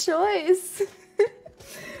have a choice.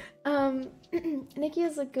 Nikki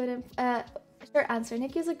is a good short answer.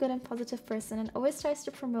 Nikki is a good and positive person and always tries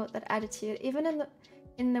to promote that attitude, even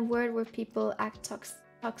in the world where people act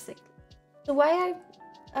toxic. So why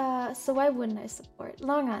wouldn't I support?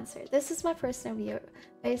 Long answer. This is my personal view,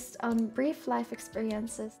 based on brief life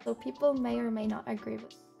experiences, so people may or may not agree,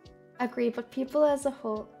 but people as a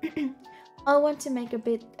whole all want to make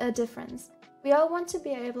a difference. We all want to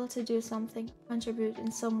be able to do something, contribute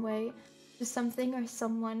in some way to something or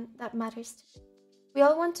someone that matters to you. We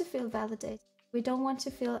all want to feel validated. We don't want to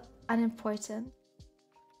feel unimportant.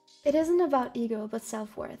 It isn't about ego, but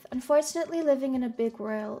self-worth. Unfortunately, living in a big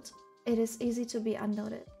world, it is easy to be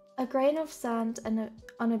unnoticed. A grain of sand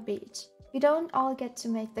on a beach. We don't all get to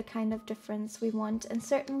make the kind of difference we want, and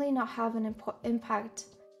certainly not have an impact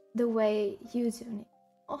the way you do, Nikki.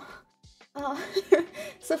 Oh.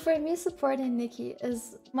 So for me, supporting Nikki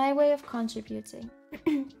is my way of contributing,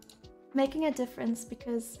 making a difference,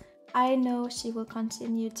 because I know she will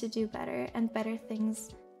continue to do better and better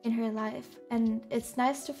things in her life, and it's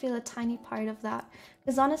nice to feel a tiny part of that,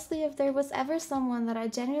 because honestly, if there was ever someone that I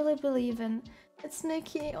genuinely believe in, it's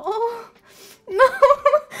Nikki. Oh no.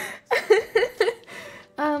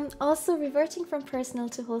 Also, reverting from personal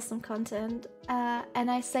to wholesome content, and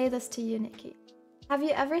I say this to you, Nikki. Have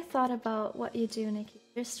you ever thought about what you do, Nikki?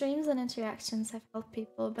 Your streams and interactions have helped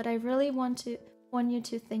people, but I really want you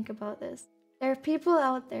to think about this. There are people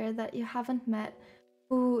out there that you haven't met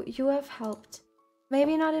who you have helped.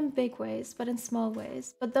 Maybe not in big ways, but in small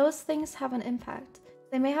ways. But those things have an impact.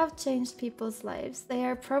 They may have changed people's lives. They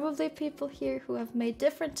are probably people here who have made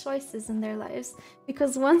different choices in their lives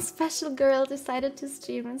because one special girl decided to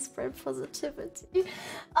stream and spread positivity.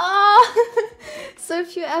 Oh! So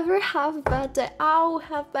if you ever have bad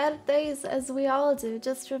days as we all do,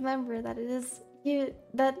 just remember that it is you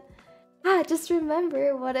that just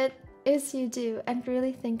remember what it is you do and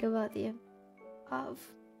really think about the impact of.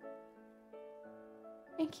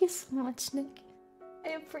 Thank you so much, Nick.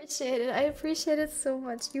 I appreciate it. I appreciate it so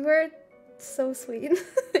much. You are so sweet.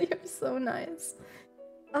 You're so nice.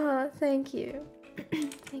 Thank you.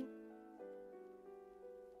 Thank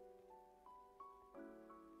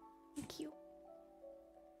you.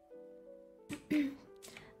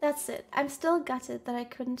 That's it. I'm still gutted that I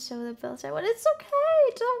couldn't show the build I want. It's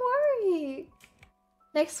okay. Don't worry.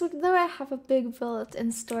 Next week, though, I have a big build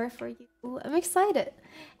in store for you. I'm excited.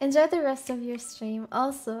 Enjoy the rest of your stream.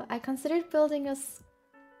 Also, I considered building a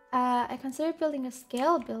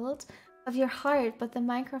scale build of your heart, but the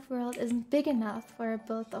Minecraft world isn't big enough for a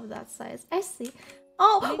build of that size. I see.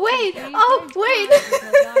 Oh, wait! Oh, wait!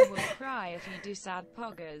 I will cry if you do sad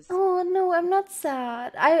poggers. Oh, no, I'm not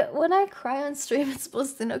sad. When I cry on stream, it's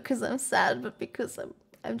supposed to know because I'm sad, but because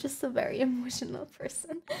I'm just a very emotional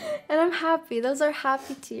person. And I'm happy. Those are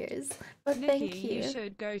happy tears. But Nikki, thank you. You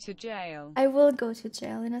should go to jail. I will go to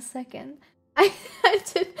jail in a second. I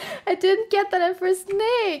didn't get that at first,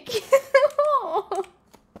 Nick. Oh,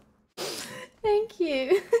 thank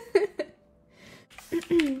you.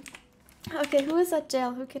 Okay, who is at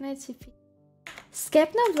jail? Who can I TP?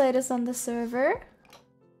 Skepnoblade is on the server.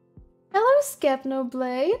 Hello,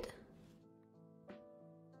 Skepnoblade.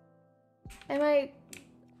 Am I?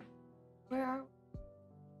 Where are?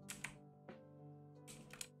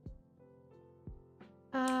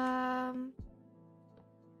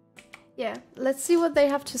 Yeah, let's see what they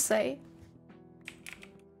have to say.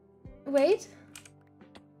 Wait.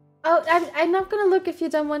 Oh, I'm not gonna look if you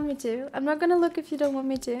don't want me to. I'm not gonna look if you don't want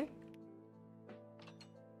me to.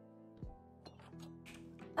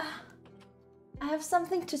 I have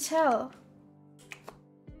something to tell.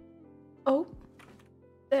 Oh,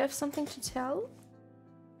 they have something to tell?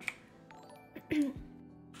 Thank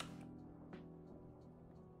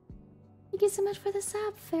you so much for the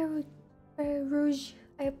sub, Rouge.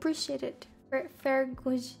 I appreciate it. Fair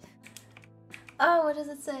Gouge. Oh, what does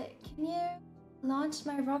it say? Can you launch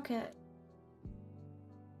my rocket?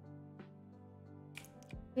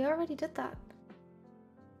 We already did that.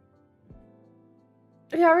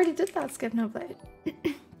 We already did that, Skipnoblade.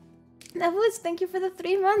 Nevus, thank you for the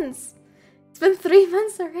 3 months. It's been 3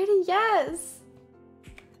 months already, yes!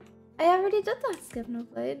 I already did that,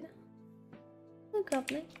 Skipnoblade. Hello,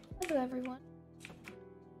 Goblin. Hello, everyone.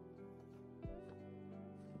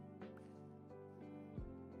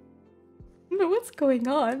 No, what's going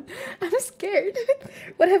on? I'm scared.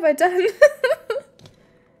 What have I done?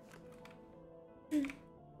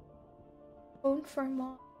 Phone for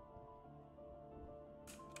mom.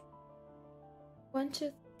 1,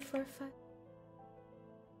 2, 3, 4, 5.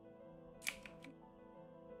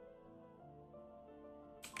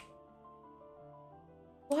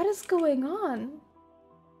 What is going on?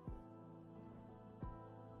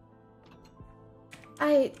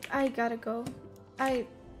 I gotta go.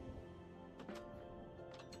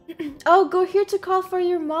 Oh, go here to call for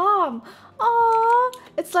your mom. Oh,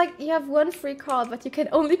 it's like you have 1 free call, but you can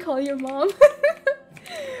only call your mom.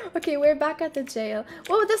 Okay, we're back at the jail.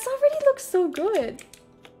 Whoa, this already looks so good.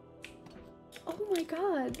 Oh my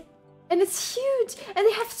god. And it's huge. And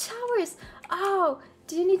they have towers. Oh,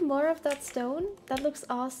 do you need more of that stone? That looks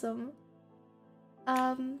awesome.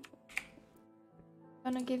 I'm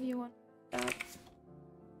gonna give you one of that.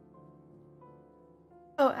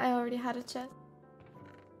 Oh, I already had a chest.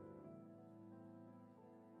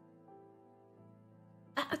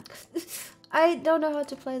 I don't know how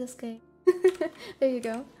to play this game. There you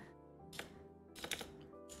go.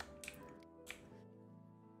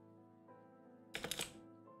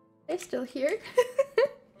 They're still here.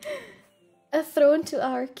 A throne to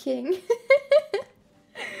our king.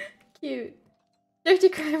 Cute. Dirty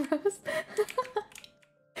crime rose.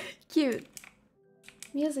 Cute.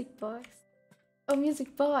 Music box. Oh,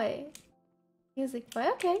 music boy. Music boy,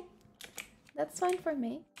 okay. That's fine for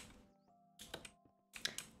me.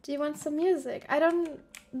 Do you want some music? I don't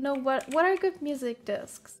know what are good music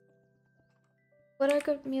discs? What are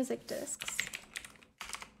good music discs?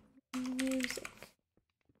 Music.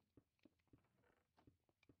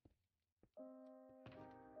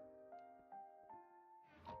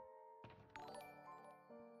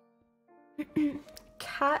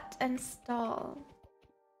 and stall.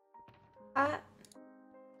 Cat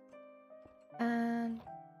and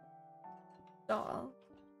stall.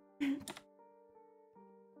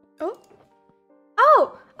 Oh.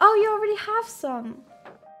 Oh! Oh, you already have some.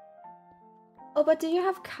 Oh, but do you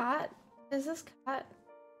have cat? Is this cat?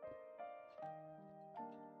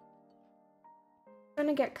 I'm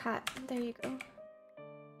gonna get cat. There you go.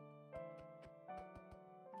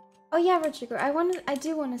 Oh yeah, Rodrigo. I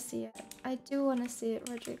do wanna see it. I do wanna see it,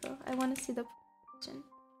 Rodrigo. I wanna see the position.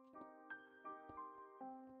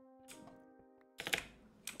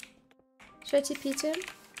 Should I TP to him?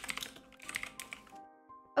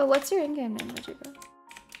 Oh, what's your in-game name, Rodrigo?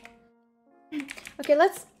 Okay,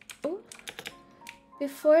 let's. Oh.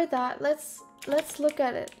 Before that, let's look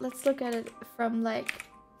at it. Let's look at it from like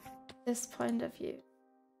this point of view.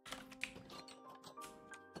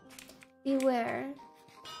 Beware.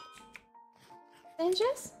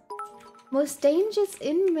 Dangerous? Most dangerous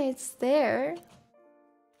inmates there.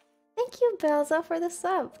 Thank you, Belza, for the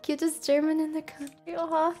sub. Cutest German in the country.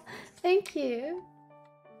 Aw, thank you.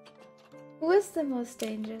 Who is the most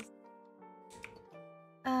dangerous?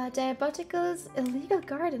 Diabotical's illegal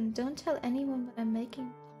garden. Don't tell anyone, but I'm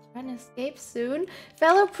making an escape soon.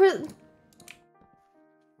 Fellow prison.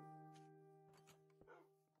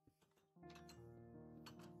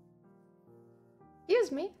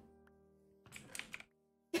 Excuse me.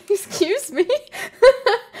 Excuse me.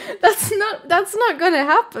 That's not gonna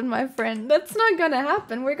happen, my friend. That's not gonna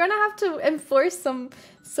happen. We're gonna have to enforce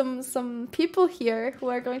some people here who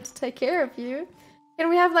are going to take care of you. Can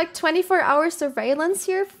we have like 24-hour surveillance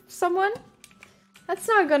here, someone? That's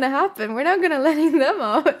not gonna happen. We're not gonna letting them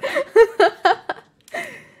out.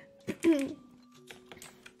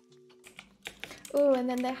 Oh, and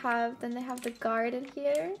then they have the garden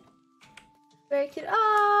here. Very cute.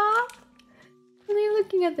 Ah, and you're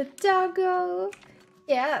looking at the doggo.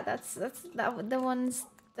 Yeah, that's the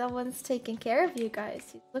one's taking care of you guys.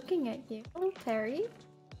 He's looking at you. Oh, Perry.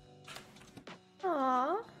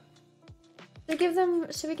 Aww.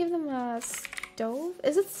 Should we give them a stove?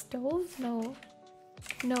 Is it stove? No.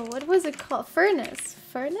 No, what was it called? Furnace.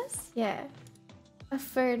 Furnace? Yeah. A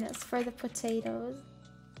furnace for the potatoes.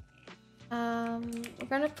 We're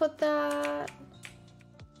gonna put that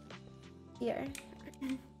here.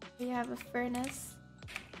 We have a furnace.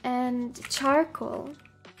 And charcoal.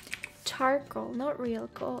 Charcoal, not real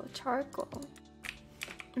coal. Charcoal.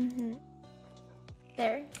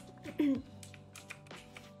 There.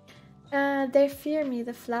 They fear me,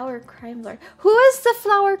 the flower crime lord. Who is the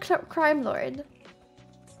flower crime lord?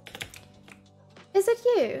 Is it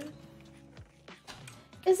you?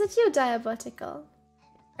 Is it you, Diabotical?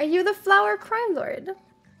 Are you the flower crime lord?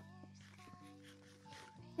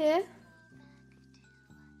 Yeah?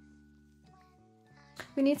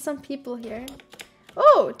 We need some people here.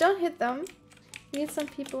 Oh, don't hit them. We need some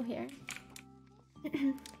people here.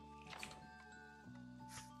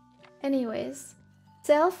 Anyways.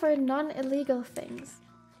 Sell for non-illegal things.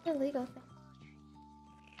 Illegal things.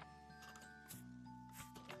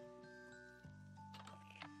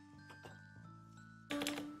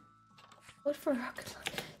 What for rocket launch?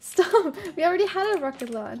 Stop! We already had a rocket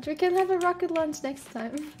launch. We can have a rocket launch next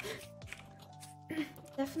time.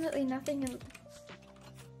 Definitely nothing in...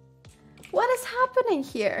 What is happening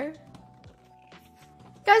here?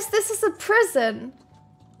 Guys, this is a prison.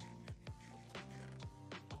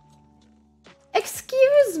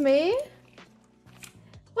 Excuse me?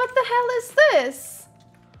 What the hell is this?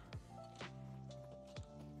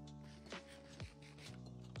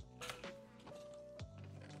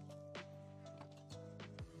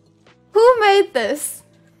 Who made this?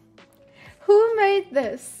 Who made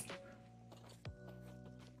this?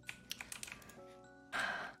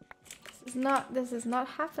 This is not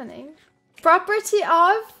happening. Property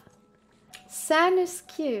of San is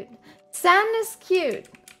cute. San is cute.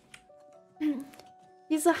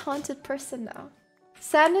 He's a haunted person now.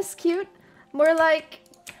 San is cute. More like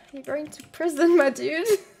you're going to prison, my dude.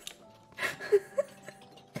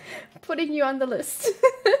 Putting you on the list.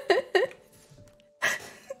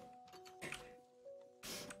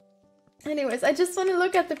 Anyways, I just want to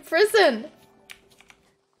look at the prison.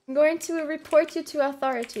 I'm going to report you to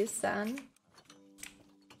authorities, San.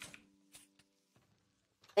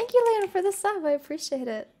 Thank you, Leon, for the sub. I appreciate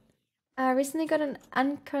it. Recently got an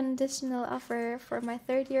unconditional offer for my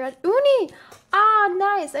 3rd year at uni. Ah,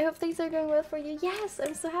 nice. I hope things are going well for you. Yes,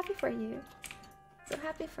 I'm so happy for you. So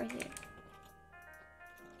happy for you.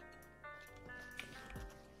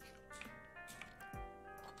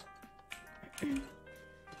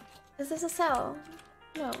 Is this a cell?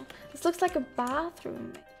 No. This looks like a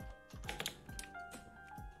bathroom.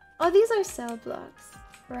 Oh, these are cell blocks.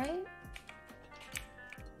 right?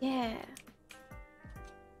 Yeah.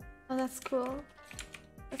 Oh, that's cool.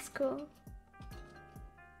 That's cool.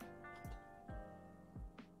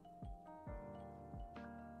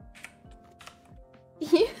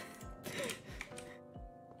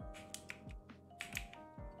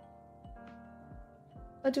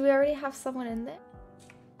 Oh, do we already have someone in there?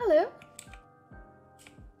 Hello.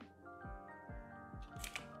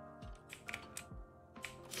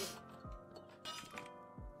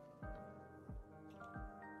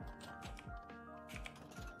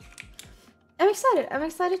 I'm excited. I'm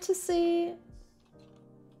excited to see.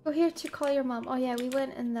 Go here to call your mom. Oh yeah, we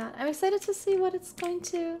went in that. I'm excited to see what it's going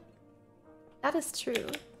to. That is true.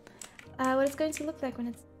 What it's going to look like when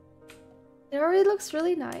it's. It already looks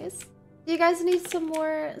really nice. You guys need some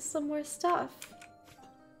more stuff.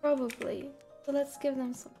 Probably. So let's give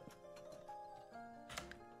them some.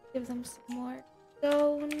 Give them some more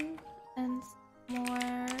stone and some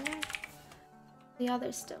more. The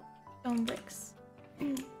other stone bricks.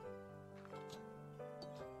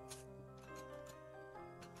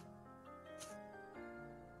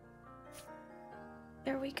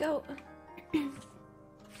 There we go.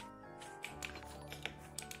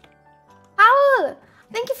 Owl!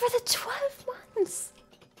 Thank you for the 12 months!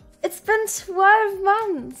 It's been 12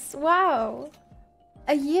 months! Wow!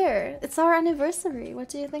 A year! It's our anniversary. What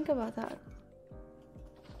do you think about that?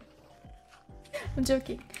 I'm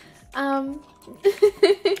joking.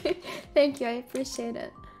 Thank you, I appreciate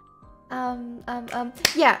it.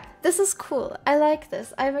 Yeah, this is cool. I like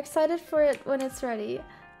this. I'm excited for it when it's ready.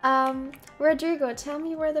 Rodrigo, tell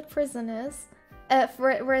me where the prison is.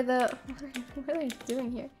 Where the what are you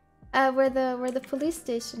doing here? Where the police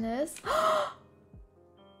station is.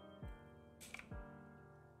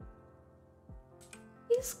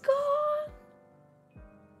 He's gone.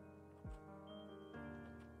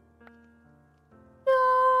 No.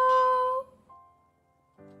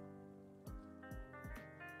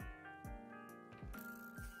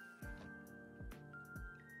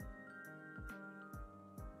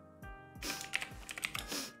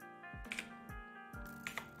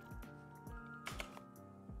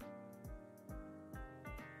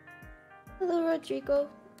 Hello, Rodrigo.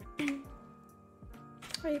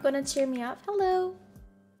 Are you gonna cheer me up? Hello.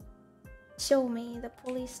 Show me the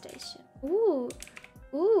police station. Ooh.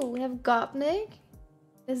 Ooh, we have Gopnik.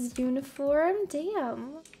 His uniform.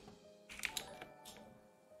 Damn.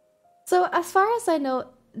 So as far as I know,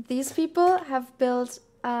 these people have built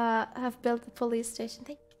the police station.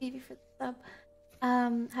 Thank you, Phoebe, for the sub.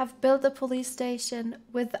 Have built the police station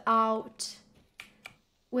without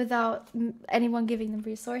anyone giving them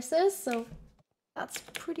resources, so that's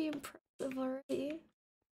pretty impressive already.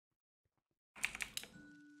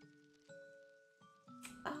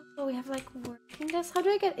 Oh, we have like working this. How do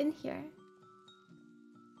I get in here?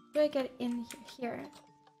 How do I get in here?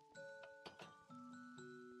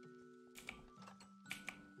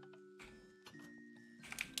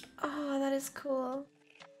 Oh, that is cool.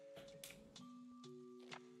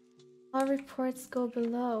 All reports go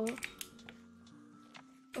below.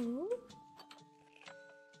 Ooh.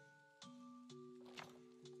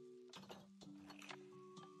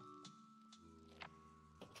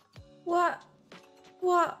 What?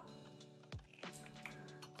 What?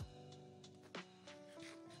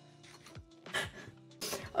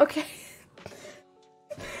 Okay.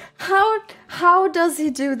 How does he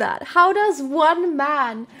do that? How does one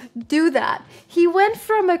man do that? He went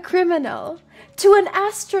from a criminal to an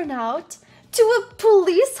astronaut to a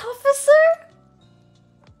police officer?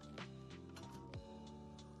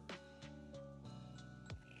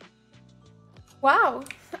 Wow,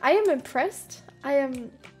 I am impressed. I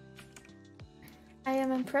am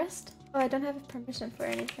impressed. Oh, I don't have permission for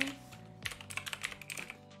anything.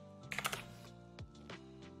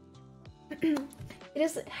 It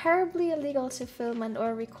is terribly illegal to film and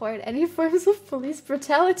or record any forms of police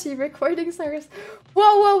brutality. Recordings are...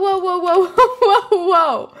 Whoa, whoa, whoa, whoa, whoa, whoa, whoa,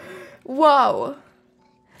 whoa. Whoa.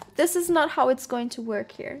 This is not how it's going to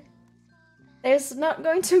work here. There's not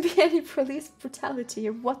going to be any police brutality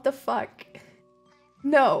here. What the fuck?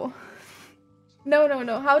 No. No, no,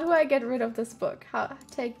 no. How do I get rid of this book? How?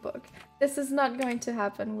 Take book. This is not going to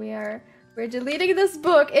happen. We're deleting this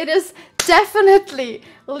book. It is definitely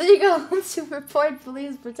legal to report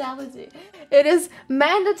police brutality. It is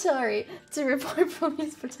mandatory to report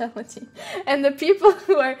police brutality. And the people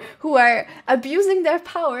who are abusing their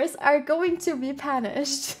powers are going to be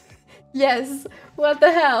punished. Yes. What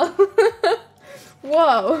the hell?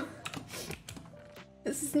 Whoa.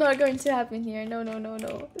 This is not going to happen here. No, no, no,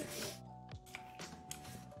 no.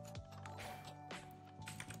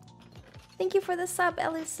 Thank you for the sub,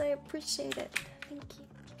 Alice. I appreciate it. Thank you.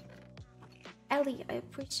 Ellie, I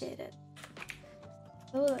appreciate it.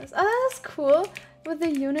 Oh, that's cool. With the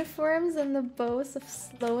uniforms and the bows of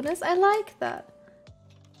slowness. I like that.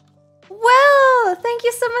 Well, thank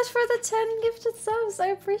you so much for the 10 gifted subs. I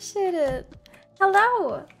appreciate it.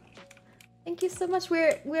 Hello. Thank you so much.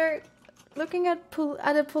 We're looking at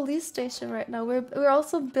a police station right now. We're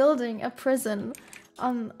also building a prison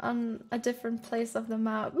on a different place of the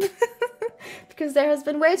map because there has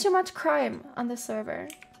been way too much crime on the server.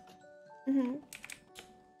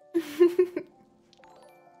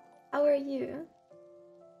 How are you?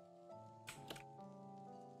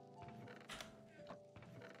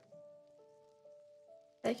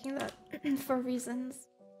 Taking that for reasons.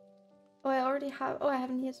 Oh, I already have. Oh, I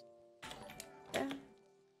haven't yet. Yeah.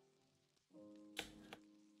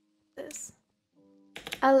 This.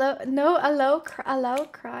 Allow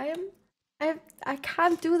crime. I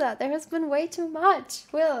can't do that. There has been way too much.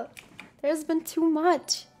 Will, there has been too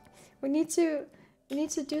much. We need to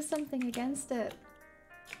do something against it.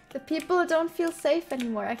 The people don't feel safe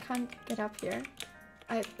anymore. I can't get up here.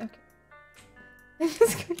 Okay. I'm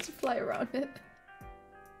just going to fly around it.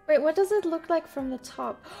 Wait, what does it look like from the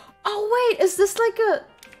top? Oh wait, is this like a...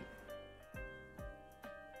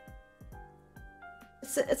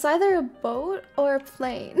 It's either a boat or a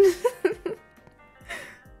plane.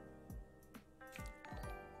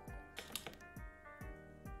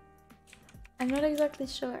 I'm not exactly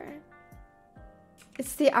sure.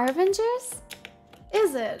 It's the Avengers?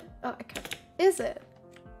 Is it? Oh, okay. Is it?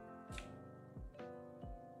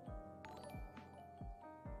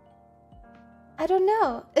 I don't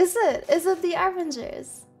know. Is it? Is it the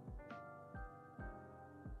Avengers?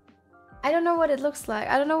 I don't know what it looks like.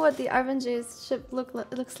 I don't know what the Avengers ship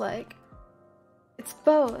looks like. It's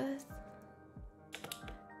both.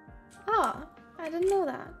 Oh, I didn't know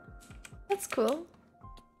that. That's cool.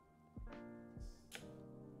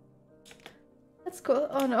 That's cool.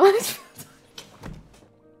 Oh no.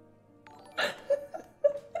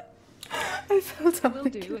 I felt We'll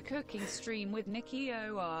do a cooking stream with Nikki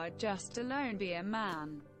or just alone be a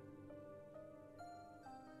man.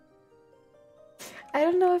 I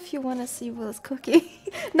don't know if you want to see Will's cooking.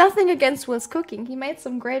 Nothing against Will's cooking. He made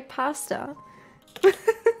some great pasta. But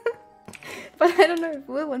I don't know if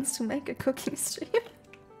Will wants to make a cooking stream.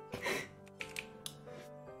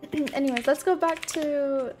 Anyways, let's go back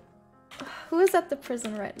to... Who is at the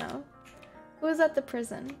prison right now? Who is at the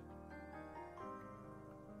prison?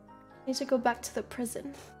 I need to go back to the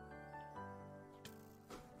prison.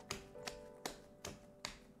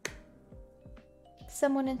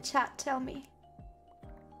 Someone in chat, tell me.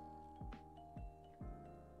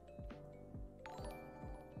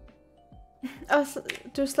 Oh, so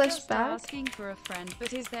do slash Just back? asking for a friend,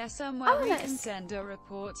 but is there somewhere we can nice. send a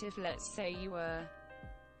report if, let's say, you were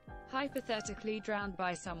hypothetically drowned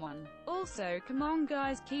by someone? Also, come on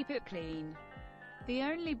guys, keep it clean. The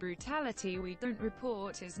only brutality we don't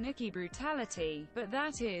report is Nikki brutality, but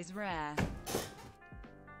that is rare.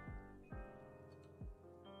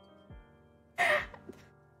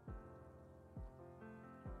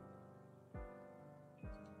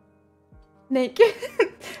 Nick,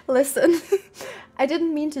 listen, I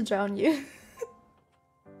didn't mean to drown you.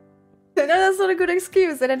 I know that's not a good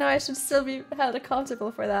excuse, and I know I should still be held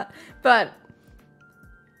accountable for that, but...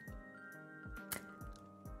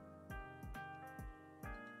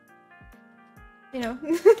 You know,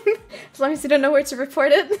 as long as you don't know where to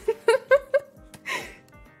report it.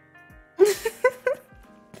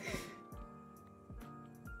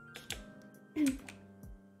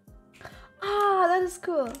 Ah, that is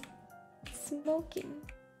cool. Smoking.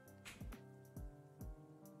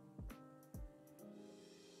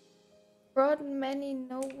 Brought many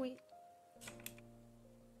no weed.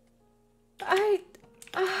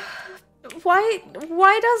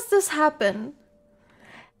 Why does this happen?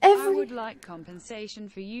 I would like compensation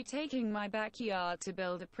for you taking my backyard to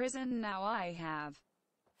build a prison. Now I have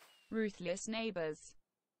ruthless neighbors.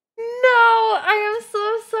 No, I am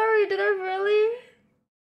so sorry. Did I really?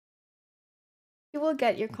 You will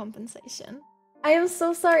get your compensation. I am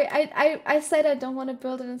so sorry. I said I don't want to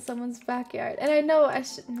build it in someone's backyard. And I know I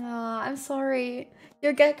should. No, I'm sorry.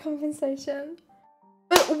 You'll get compensation.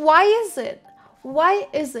 But why is it? Why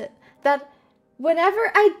is it that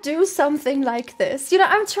whenever I do something like this, you know,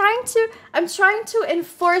 I'm trying to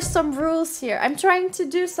enforce some rules here. I'm trying to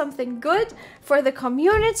do something good for the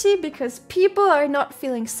community because people are not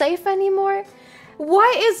feeling safe anymore.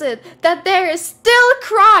 Why is it that there is still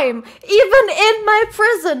crime even in my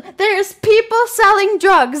prison? There is people selling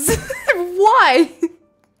drugs. Why?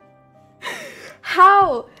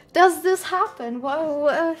 How does this happen?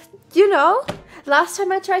 Well, you know, Last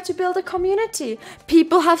time I tried to build a community,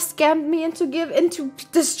 people have scammed me into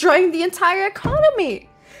destroying the entire economy.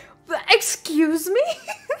 Excuse me?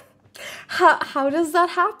 How does that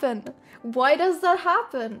happen? Why does that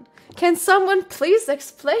happen? Can someone please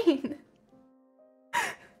explain?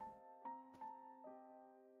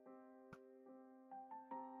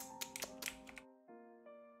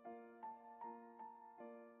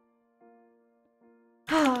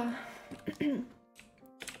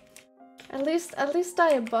 At least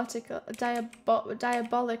diabolical.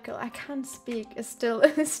 I can't speak. Is still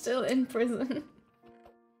in prison.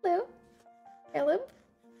 Hello, Caleb.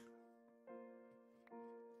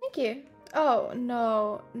 Thank you. Oh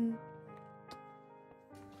no.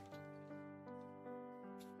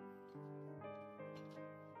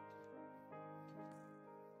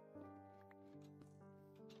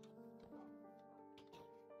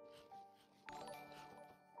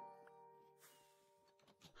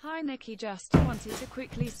 Hi Nikki, just wanted to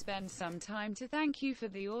quickly spend some time to thank you for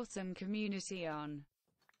the awesome community on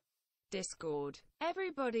Discord.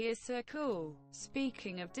 Everybody is so cool.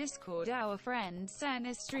 Speaking of Discord, our friend Sen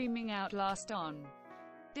is streaming Outlast on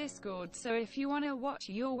Discord, so if you wanna watch,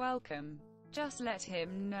 you're welcome. Just let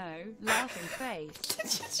him know. Laughing face.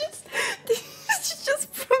 Did you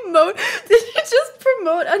just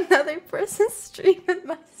promote another person's stream in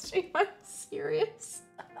my stream? I'm serious.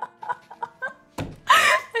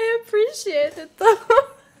 I appreciate it though.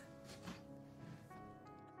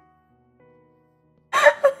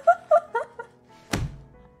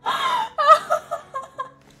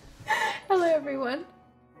 Hello everyone.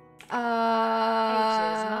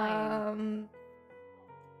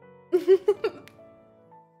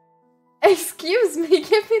 Excuse me,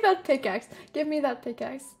 give me that pickaxe. Give me that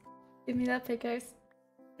pickaxe. Give me that pickaxe.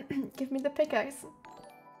 Give me the pickaxe.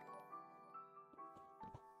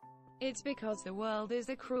 It's because the world is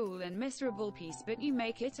a cruel and miserable place, but you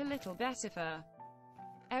make it a little better for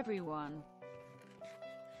everyone.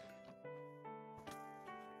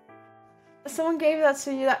 Someone gave that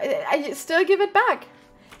to you. I still give it back.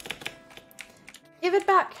 Give it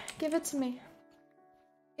back. Give it to me.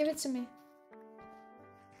 Give it to me.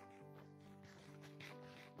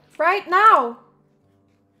 Right now.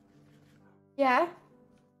 Yeah.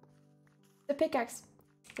 The pickaxe.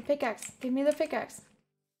 The pickaxe. Give me the pickaxe.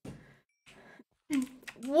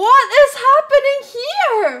 What is happening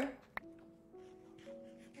here?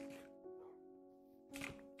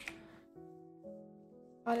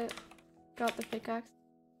 Got it. Got the pickaxe.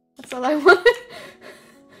 That's all I wanted.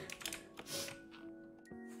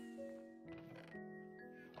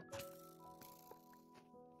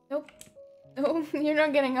 Nope. No, you're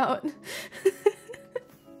not getting out.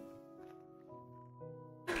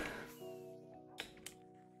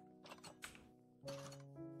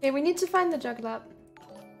 Okay, we need to find the juglap.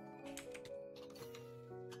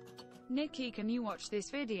 Nikki, can you watch this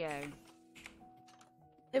video?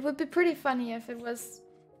 It would be pretty funny if it was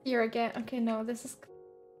here again. Okay, no, this is...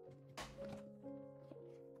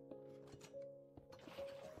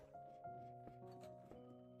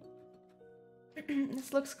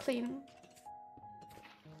 This looks clean.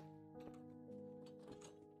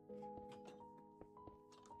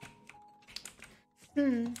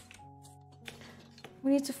 We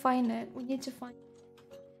need to find it. We need to find it.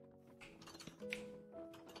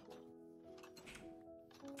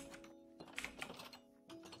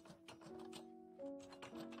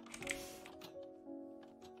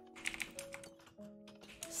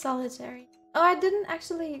 Solitary. Oh, I didn't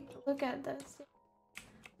actually look at this.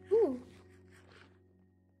 Ooh.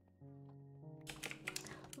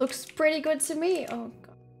 Looks pretty good to me. Oh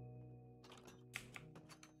god.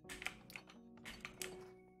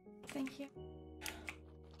 Thank you.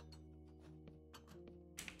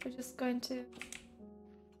 We're just going to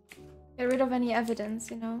get rid of any evidence,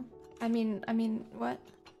 you know? I mean, what?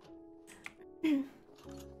 We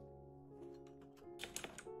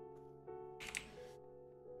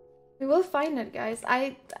will find it, guys.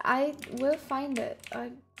 I will find it. I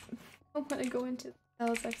don't want to go into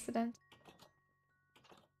Bell's accident.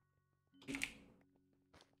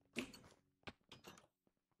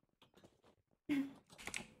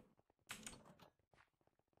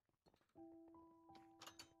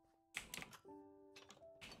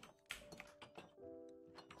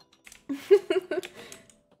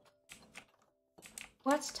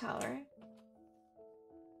 Watchtower.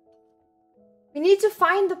 We need to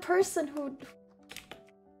find the person who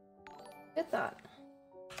did that.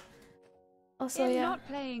 Also, yeah. Not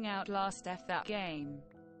playing Outlast F that game.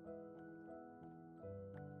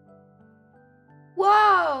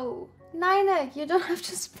 Whoa! Ninek, you don't have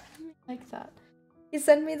to spam me like that. He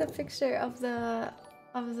sent me the picture of the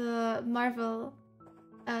of the Marvel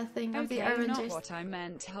thing of the Okay, Avengers. not what I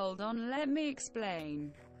meant. Hold on, let me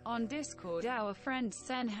explain. On Discord, our friend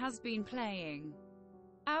Sen has been playing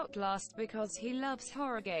Outlast because he loves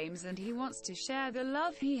horror games and he wants to share the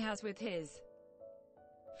love he has with his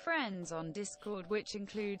friends on Discord, which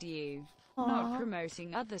include you. Aww. Not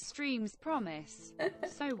promoting other streams, promise.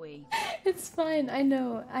 So we. It's fine, I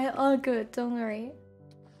know. All good, don't worry.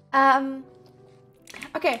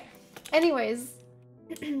 Okay, anyways.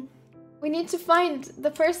 We need to find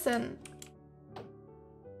the person.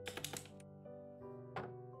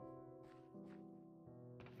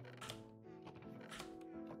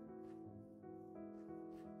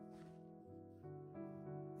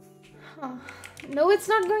 Huh. No, it's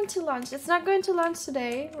not going to launch. It's not going to launch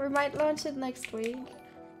today. We might launch it next week.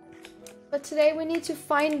 But today we need to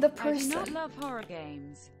find the person. I do not love horror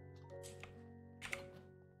games.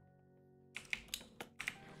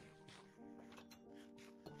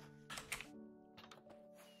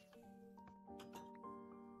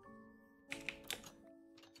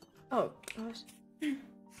 Oh gosh. I'm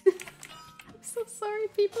so sorry,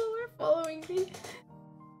 people were following me.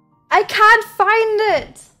 I can't find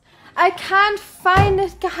it! I can't find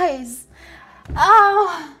it, guys!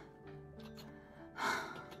 Oh!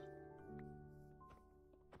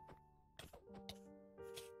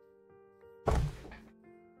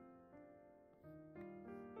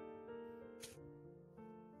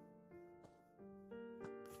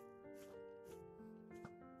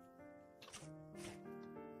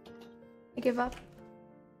 I give up.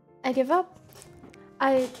 I give up.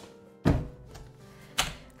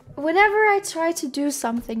 Whenever I try to do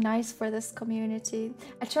something nice for this community,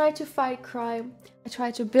 I try to fight crime, I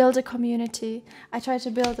try to build a community, I try to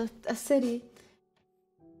build a city,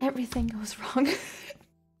 everything goes wrong.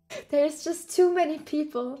 There's just too many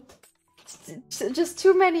people, just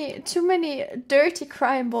too many dirty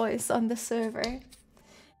crime boys on the server.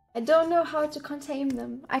 I don't know how to contain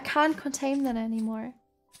them. I can't contain them anymore.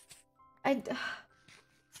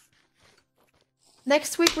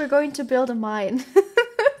 Next week we're going to build a mine.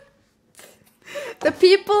 The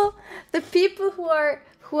people who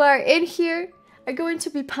are in here are going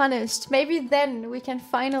to be punished. Maybe then we can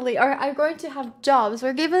finally, or are going to have jobs.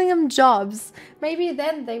 We're giving them jobs. Maybe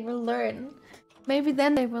then they will learn. Maybe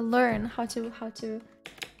then they will learn how to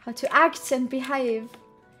act and behave,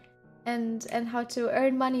 and how to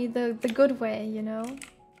earn money the good way, you know.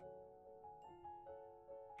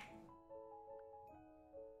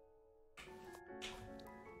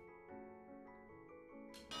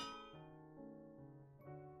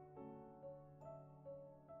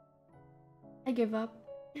 I give up.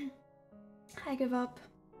 I give up.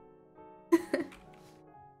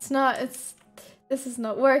 This is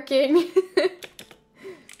not working.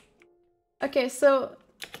 Okay, so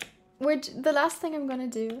the last thing I'm gonna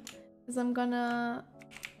do is I'm gonna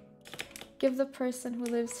give the person who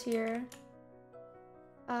lives here,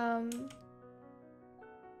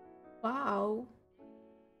 wow.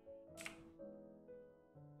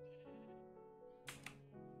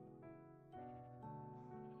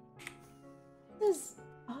 This is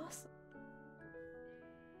awesome.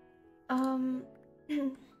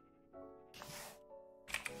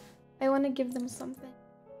 I want to give them something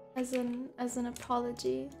as an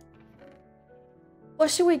apology. What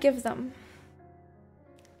should we give them?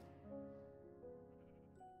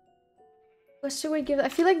 What should we give them? I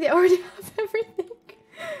feel like they already have everything.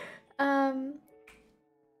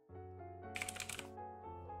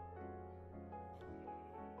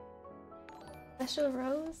 Special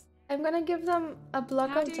rose? I'm gonna give them a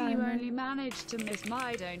block of diamond. How do you only manage to miss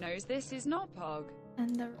Mido knows this is not Pog?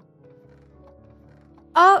 And the...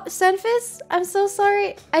 Oh, Senfis, I'm so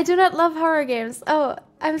sorry. I do not love horror games. Oh,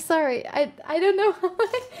 I'm sorry. I don't know how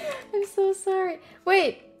I'm so sorry.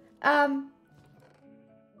 Wait,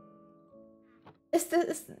 is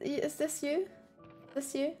this you?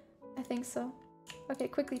 This you? I think so. Okay,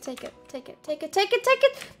 quickly take it. Take it. Take it. Take it. Take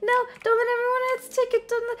it. No, don't let everyone else take it.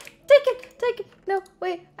 Don't let... Take it. Take it. No,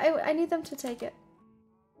 wait. I need them to take it.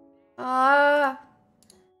 Ah,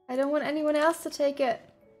 I don't want anyone else to take it.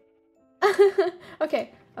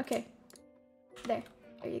 Okay. Okay. There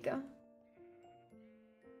you go.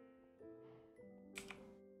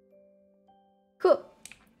 Cool.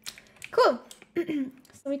 Cool.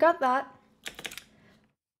 So we got that.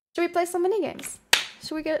 Should we play some mini games?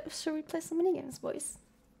 Should we play some mini games, boys?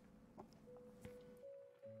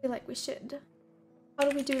 I feel like we should. How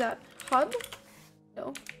do we do that? Hug?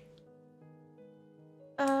 No.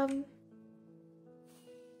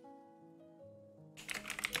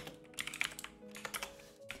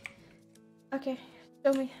 Okay,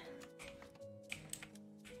 show me.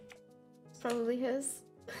 probably his.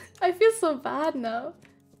 I feel so bad now.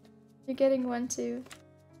 You're getting one too.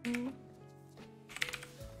 Mm.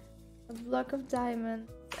 A block of diamond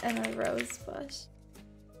and a rose bush.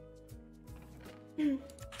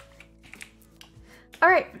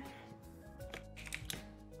 Alright.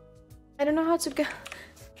 I don't know how to go.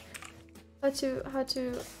 How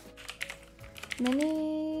to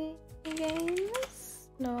mini games?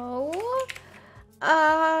 No.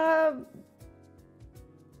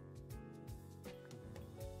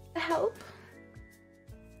 Help?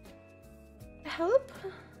 Help?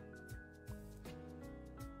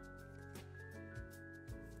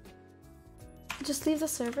 Just leave the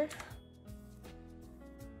server.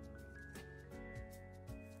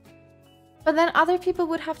 But then other people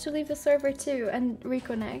would have to leave the server too and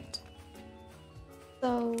reconnect.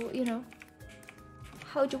 So, you know,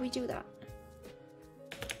 how do we do that?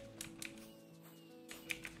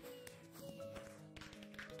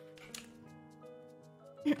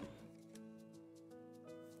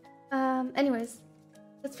 Anyways,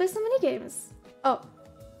 let's play some mini games. Oh.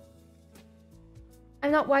 I'm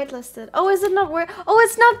not whitelisted. Oh, is it not Oh,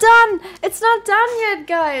 it's not done! It's not done yet,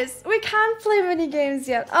 guys! We can't play mini games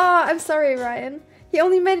yet. Oh, I'm sorry, Ryan. He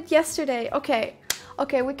only made it yesterday. Okay.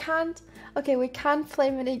 Okay, we can't play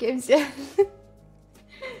mini games yet.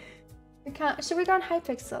 We can't. Should we go on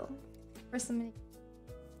Hypixel for some mini?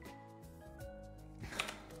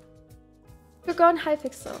 We'll go on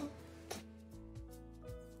Hypixel.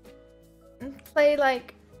 And play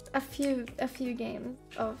like a few games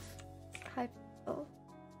of Hypixel.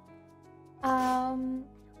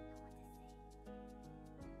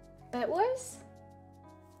 Bed Wars?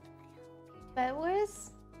 Bed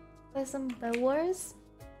Wars? Play some Bed Wars?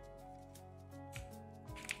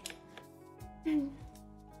 I'm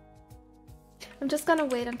just gonna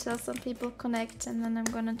wait until some people connect and then I'm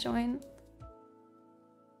gonna join.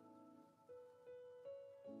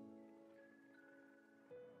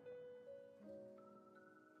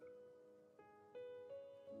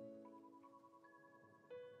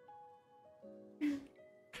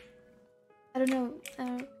 I don't know.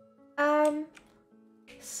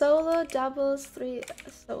 Solo, doubles, 3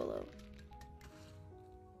 solo.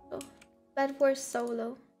 Oh, Bed Wars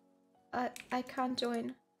solo. I can't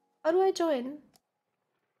join. How do I join?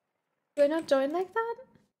 Do I not join like that?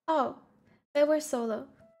 Oh, Bed Wars solo.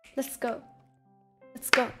 Let's go. Let's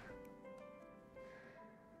go.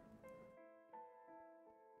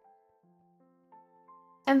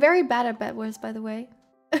 I'm very bad at Bed Wars, by the way.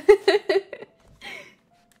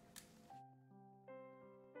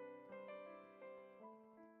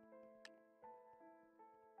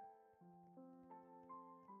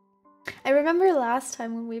 I remember last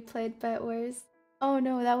time when we played Bed Wars. Oh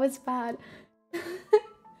no, that was bad.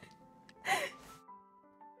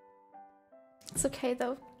 It's okay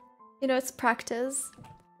though. You know, it's practice.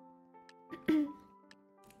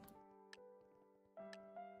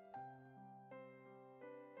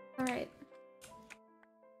 Alright.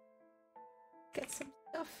 Get some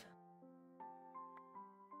stuff.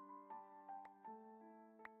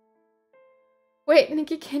 Wait,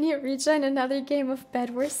 Nikki, can you rejoin another game of Bed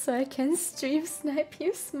Wars so I can stream snipe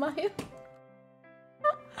you? Smile.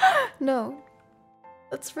 No.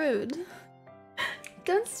 That's rude.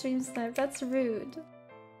 Don't stream snipe, that's rude.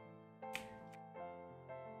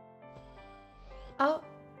 Oh.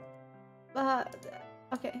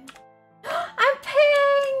 Okay. I'm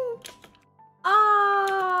pink!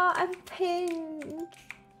 Ah, I'm pink.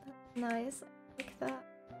 That's nice. I like that.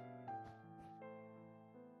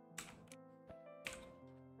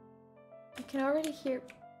 I can already hear.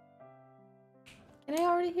 Can I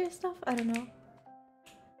already hear stuff? I don't know.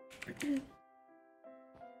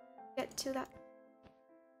 Get to that.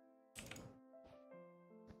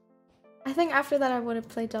 I think after that I want to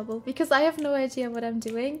play double because I have no idea what I'm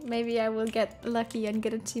doing. Maybe I will get lucky and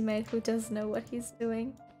get a teammate who does know what he's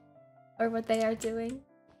doing or what they are doing.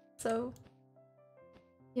 So,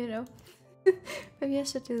 you know, maybe I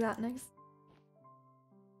should do that next.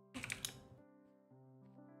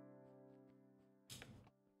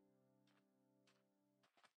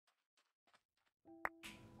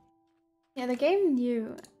 Yeah, the game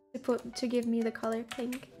knew to give me the color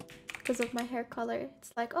pink because of my hair color.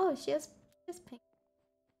 It's like, oh, she has pink.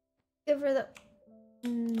 Give her the...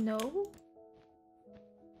 No?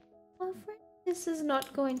 Well, friend, this is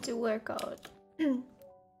not going to work out.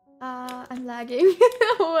 I'm lagging.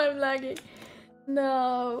 Oh, I'm lagging.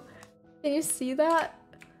 No. Can you see that?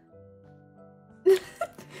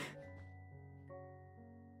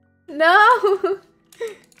 No!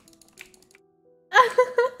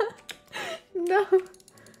 No.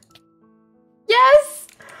 Yes!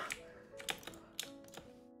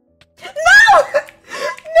 No!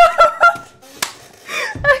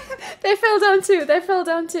 down too. They fell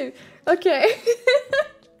down too. Okay.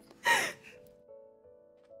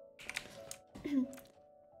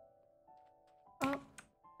 Oh,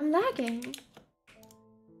 I'm lagging.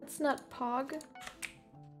 It's not Pog.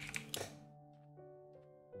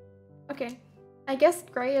 Okay. I guess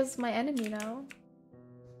Gray is my enemy now.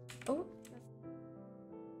 Oh.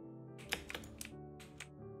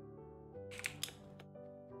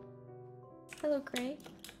 Hello, Gray.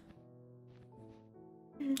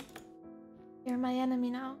 You're my enemy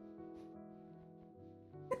now.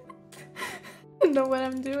 I know what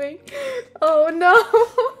I'm doing. Oh no!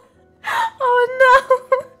 Oh no!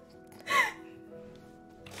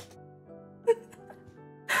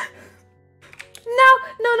 No!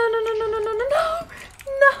 No! No! No! No! No! No! No! No!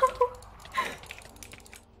 No!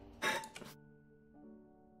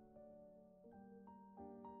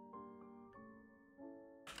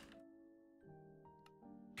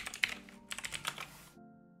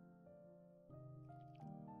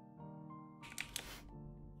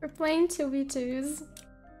 We're playing 2v2s.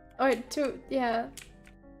 Or two, yeah.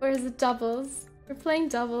 Or is it doubles? We're playing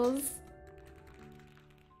doubles.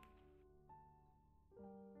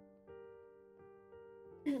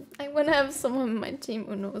 I want to have someone in my team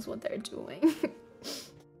who knows what they're doing.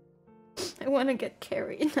 I want to get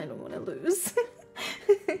carried. I don't want to lose.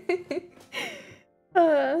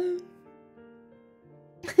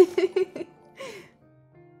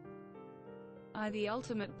 The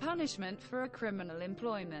ultimate punishment for a criminal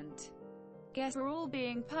employment. Guess we're all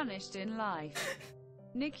being punished in life.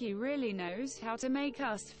 Nikki really knows how to make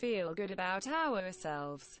us feel good about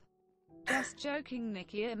ourselves. Just joking,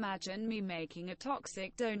 Nikki. Imagine me making a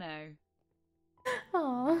toxic dono.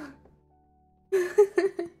 Aww.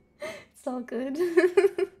 It's all good.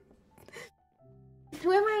 Who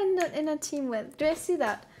am I in a team with? Do I see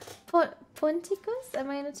that? Ponticus? Am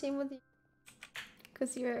I in a team with you?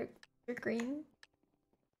 Because you're green.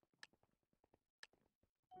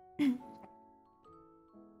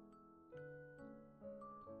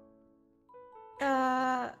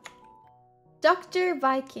 Dr.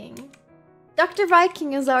 Viking. Dr.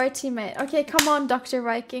 Viking is our teammate. Okay, come on, Dr.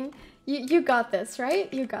 Viking. You got this,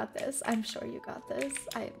 right? You got this. I'm sure you got this.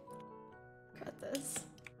 I got this.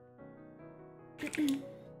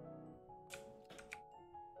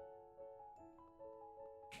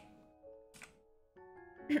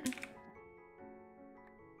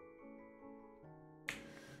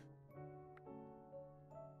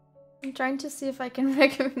 I'm trying to see if I can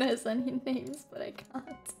recognize any names, but I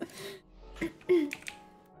can't.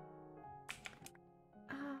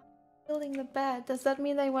 Building the bed. Does that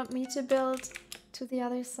mean they want me to build to the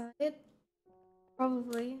other side?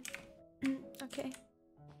 Probably. Okay.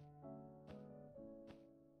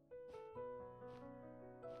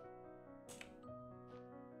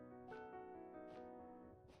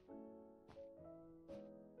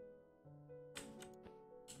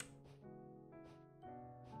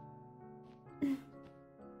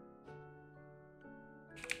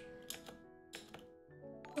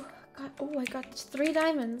 Oh, I got 3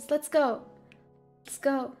 diamonds. Let's go. Let's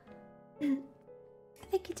go.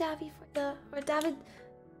 Thank you, David,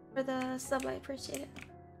 for the sub. I appreciate it. Do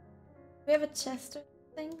we have a chest or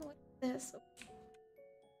something? What's this?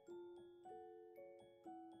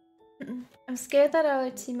 I'm scared that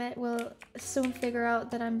our teammate will soon figure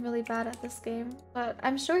out that I'm really bad at this game, but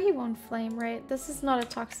I'm sure he won't flame, right? This is not a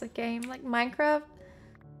toxic game like Minecraft,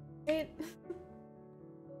 right?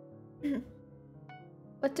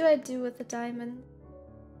 What do I do with the diamond?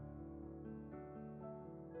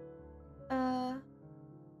 Can't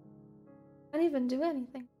even do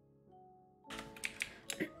anything.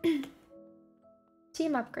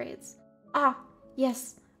 Team upgrades. Ah,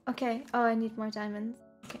 yes. Okay. Oh, I need more diamonds.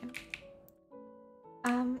 Okay.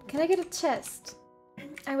 Can I get a chest?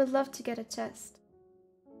 I would love to get a chest.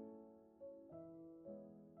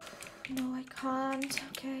 No, I can't.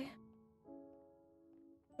 Okay.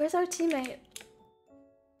 Where's our teammate?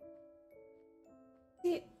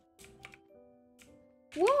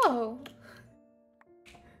 Whoa!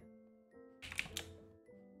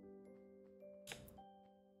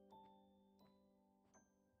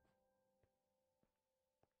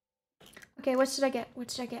 Okay, what should I get?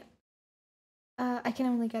 What should I get? I can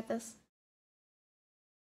only get this.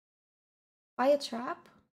 Buy a trap?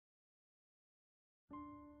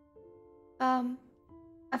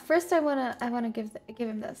 At first I wanna give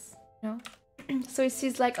him this, you know? So he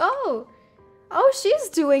sees like, oh, she's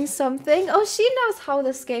doing something. Oh, she knows how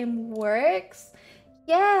this game works.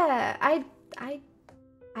 Yeah, I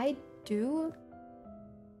do.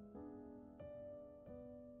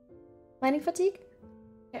 Mining fatigue?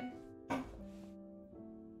 Okay.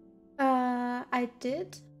 I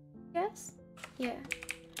did, yes. Yeah.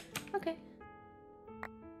 Okay.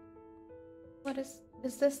 What is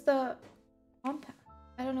this the compass?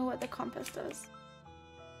 I don't know what the compass does.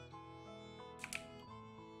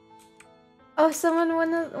 Oh, someone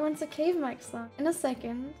wants a Cave Mike song. In a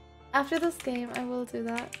second. After this game, I will do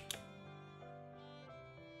that.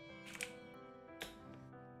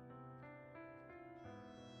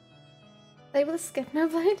 They will skip no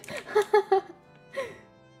blade.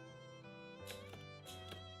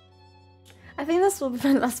 I think this will be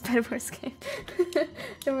my last Bed Wars game.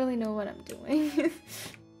 Don't really know what I'm doing.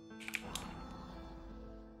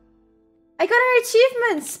 I got an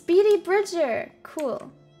achievement! Speedy Bridger!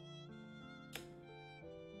 Cool.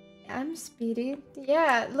 I'm speedy.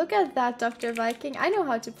 Yeah, look at that, Dr. Viking. I know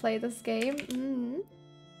how to play this game.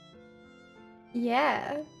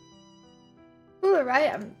 Yeah. Cool,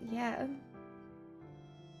 right? Yeah.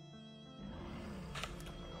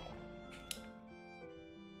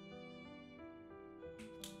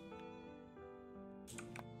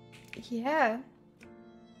 Yeah.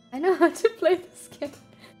 I know how to play this game.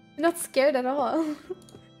 I'm not scared at all.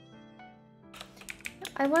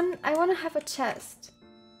 I want to have a chest.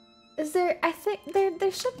 Is there? I think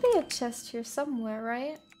there should be a chest here somewhere,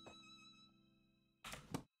 right?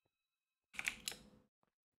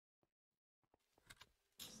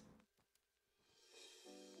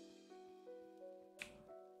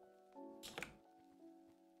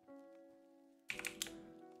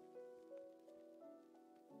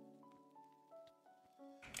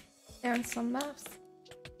 There are some maps.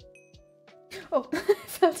 Oh, I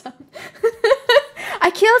fell down. I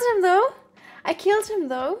killed him though. I killed him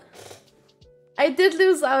though. I did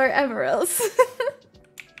lose our emeralds.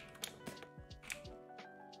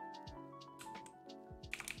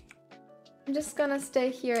 I'm just gonna stay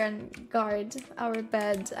here and guard our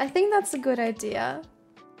bed. I think that's a good idea.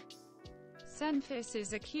 Senfis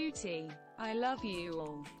is a cutie. I love you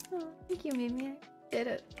all. Oh, thank you, Mimi. I did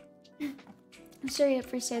it. I'm sure he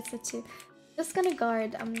appreciates it too. Just gonna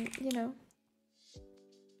guard. You know,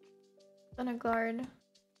 gonna guard.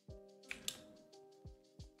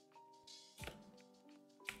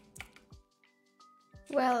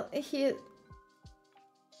 Well, he.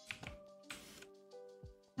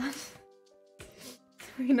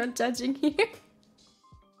 We're not judging here.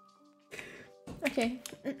 Okay.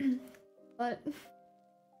 But.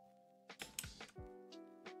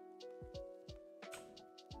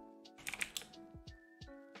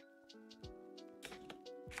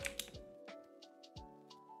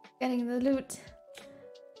 Getting the loot.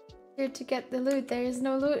 Here to get the loot. There is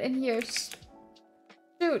no loot in here.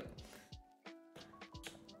 Shoot.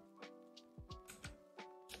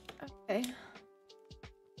 Okay.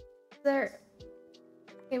 There.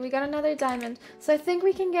 Okay, we got another diamond. So I think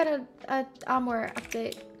we can get a armor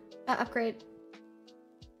update. Upgrade.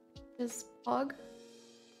 Just hog.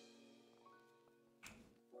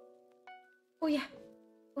 Oh yeah.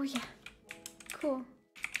 Oh yeah. Cool.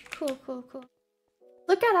 Cool, cool, cool.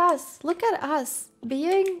 Look at us! Look at us!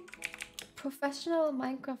 Being professional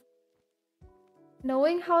Minecraft.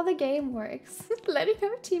 Knowing how the game works. Letting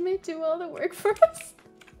our teammate do all the work for us.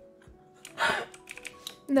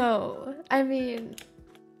 No, I mean,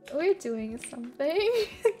 we're doing something.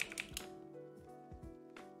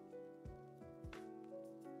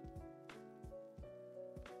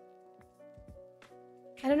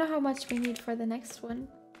 I don't know how much we need for the next one.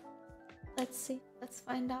 Let's see. Let's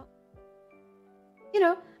find out. You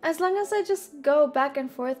know, as long as I just go back and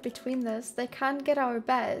forth between this, they can't get our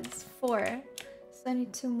beds. 4. So I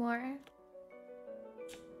need 2 more.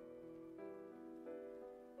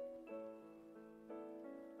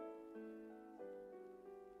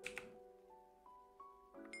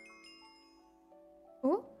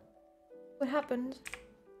 Ooh, what happened?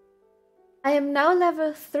 I am now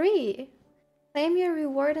level 3. Claim your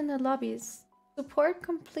reward in the lobbies. Support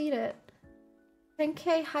completed.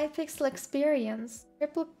 10k Hypixel experience.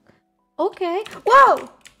 Triple. Okay. Whoa!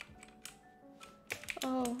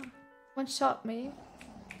 Oh, one shot me.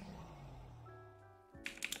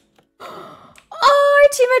 Oh, our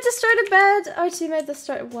teammate destroyed a bed. Our teammate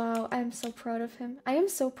destroyed. Wow, I am so proud of him. I am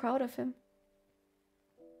so proud of him.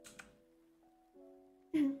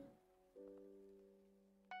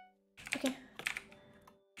 Okay.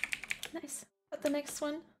 Nice. Got the next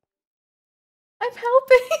one. I'm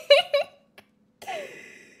helping.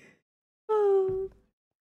 Oh.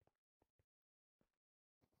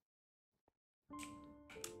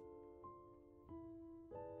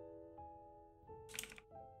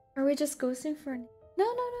 Are we just ghosting for?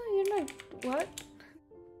 No, you're not. What?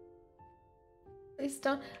 Please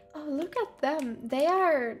don't. Oh, look at them. They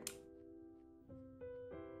are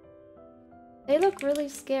They look really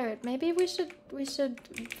scared. Maybe we should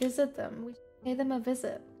visit them. We should pay them a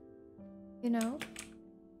visit. You know?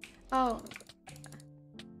 Oh.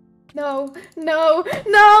 No, no, no,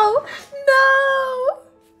 no! No!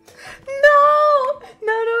 No,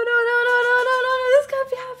 no, no, no, no, no, no, no, this can't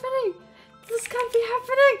be happening! This can't be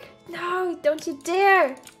happening! No, don't you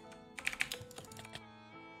dare!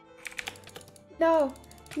 No,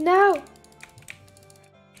 no!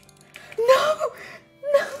 No!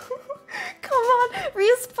 No! Come on,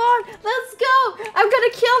 respawn! Let's go! I'm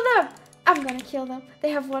gonna kill them! I'm gonna kill them. They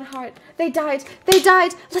have one heart. They died. They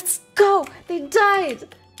died. Let's go! They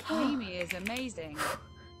died! Mimi is amazing.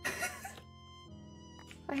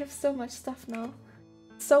 I have so much stuff now.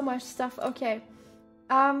 So much stuff. Okay.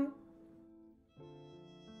 Oh,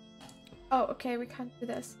 okay, we can't do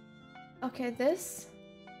this. Okay, this.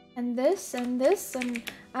 And this, and this, and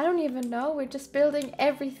I don't even know. We're just building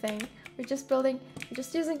everything. We're just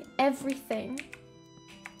using everything.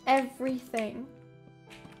 Everything.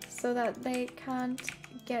 So that they can't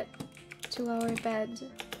get to our bed.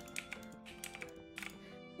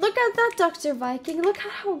 Look at that, Dr. Viking. Look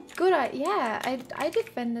at how good I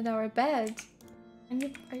defended our bed. Are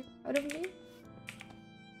you proud of me?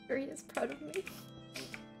 Sure, he is proud of me.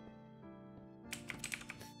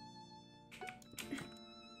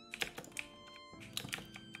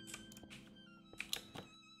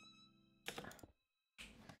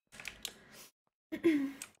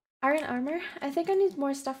 Iron armor? I think I need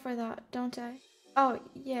more stuff for that, don't I? Oh,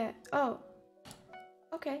 yeah. Oh.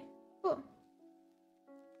 Okay. Cool.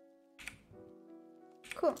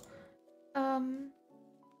 Cool.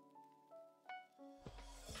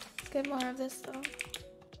 Let's get more of this though.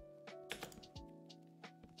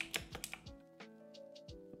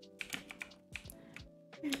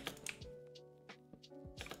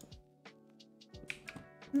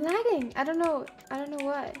 I'm lagging. I don't know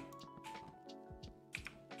why.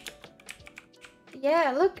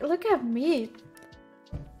 Yeah, look at me.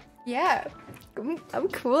 Yeah. I'm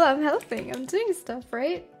cool. I'm helping. I'm doing stuff,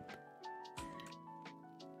 right?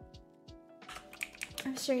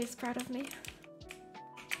 I'm sure he's proud of me.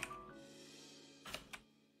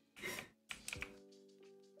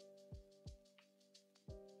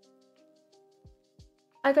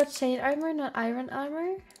 I got chain armor, not iron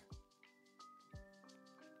armor.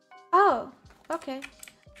 Oh, okay.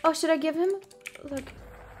 Oh, should I give him? Look.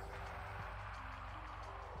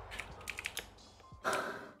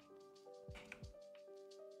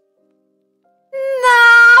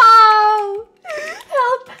 No!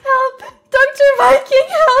 Help! Help! Dr. Viking,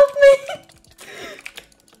 help me!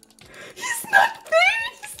 He's not there!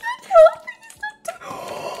 He's not helping! He's not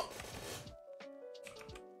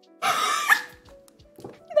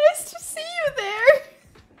Nice to see you there!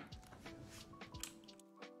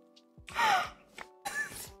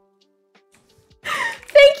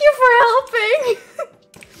 Thank you for helping!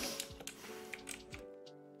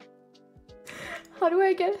 How do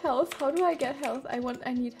I get health? How do I get health? I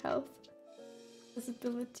need health.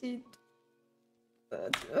 Visibility.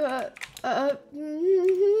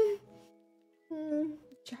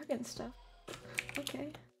 Jargon stuff.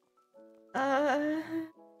 Okay.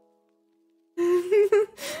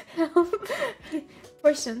 Help.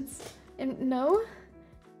 Portions. No.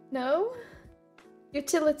 No.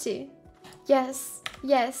 Utility. Yes.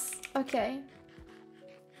 Yes. Okay.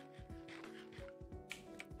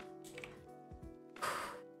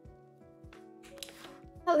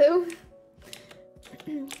 Hello.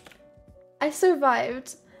 I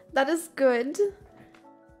survived. That is good.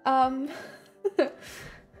 Wow.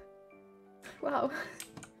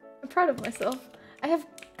 I'm proud of myself. I have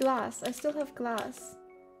glass. I still have glass.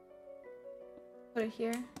 Put it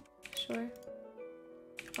here. Sure.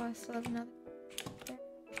 Oh, I still have another.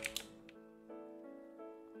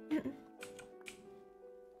 There.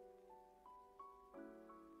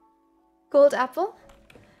 Gold apple?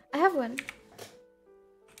 I have one.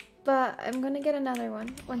 But I'm gonna get another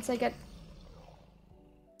one once I get...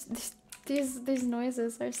 These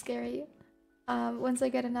noises are scary. Once I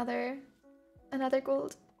get another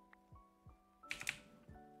gold.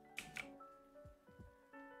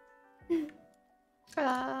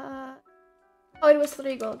 Oh, it was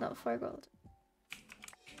 3 gold, not 4 gold.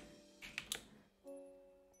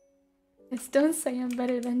 Yes, don't say I'm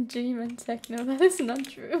better than Dream and Techno. That is not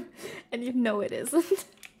true. And you know it isn't.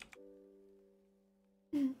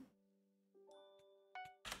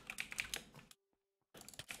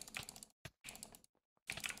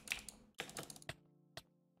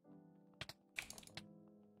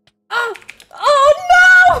 Oh! Oh no!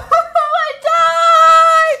 I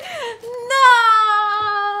died!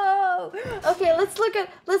 No! Okay, let's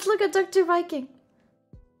look at Dr. Viking.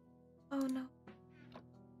 Oh no.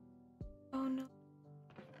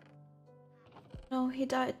 he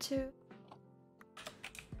died too.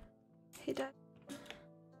 He died.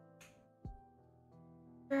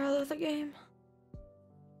 You're out of the game.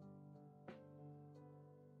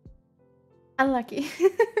 Unlucky.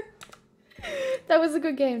 That was a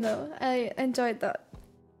good game though. I enjoyed that.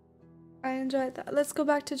 I enjoyed that. Let's go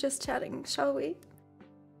back to just chatting, shall we?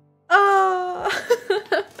 Oh!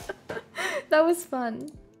 That was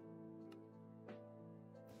fun.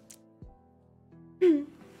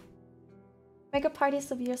 Make a party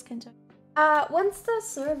so viewers can join. Once the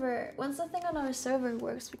thing on our server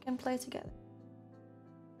works, we can play together.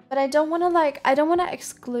 But I don't want to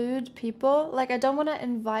exclude people. Like, I don't want to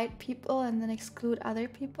invite people and then exclude other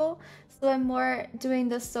people. So I'm more doing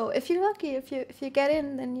this so if you're lucky, if you get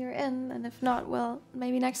in, then you're in, and if not, well,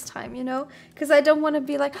 maybe next time, you know? Because I don't want to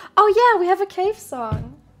be like, oh yeah, we have a cave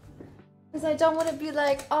song. Because I don't want to be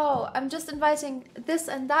like, oh, I'm just inviting this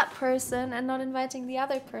and that person and not inviting the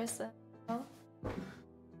other person. You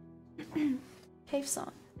know? Cave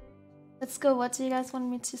song. Let's go. What do you guys want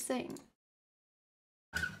me to sing?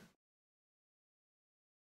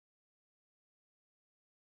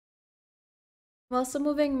 I'm also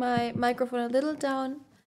moving my microphone a little down,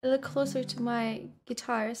 a little closer to my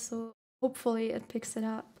guitar, so hopefully it picks it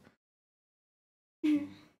up.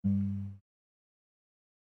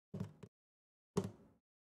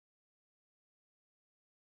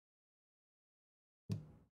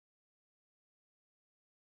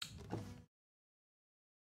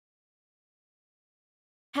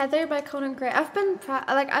 Heather by Conan Gray. I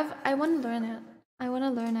want to learn it. I want to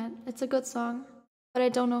learn it. It's a good song, but I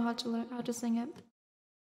don't know how to sing it.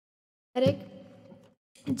 Headache?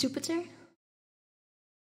 Jupiter?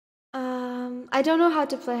 I don't know how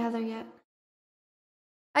to play Heather yet.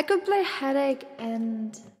 I could play Headache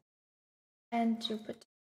and Jupiter.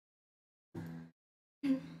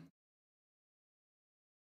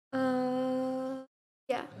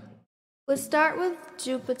 Yeah. We'll start with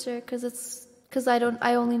Jupiter because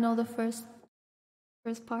I only know the first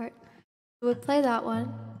part. We'll play that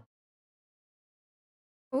one.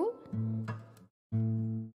 Ooh.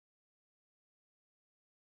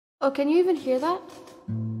 Oh, can you even hear that?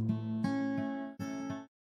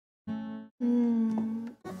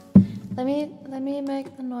 Let me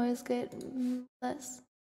make the noise get less.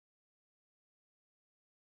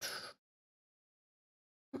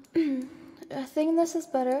 I think this is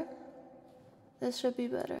better. This should be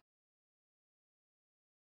better.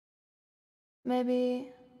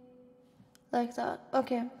 Maybe like that.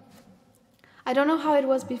 Okay. I don't know how it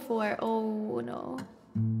was before. Oh no.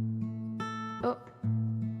 Oh.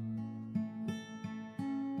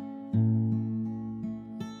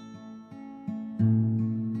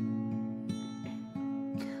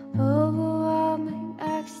 Overwhelming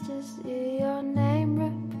ecstasy, your name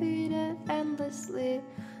repeated endlessly.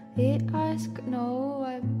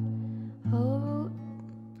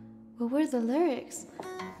 What were the lyrics?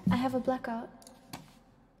 I have a blackout.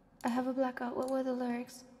 What were the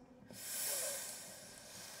lyrics?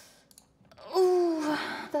 Ooh,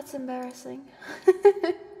 that's embarrassing.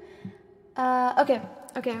 Okay.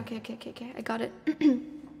 I got it.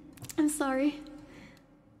 I'm sorry.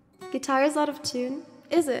 Guitar is out of tune.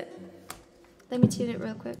 Is it? Let me tune it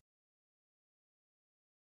real quick.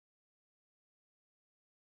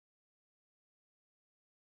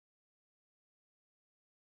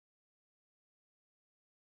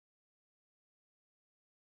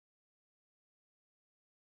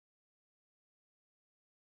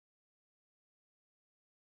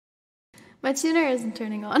 My tuner isn't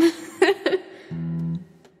turning on.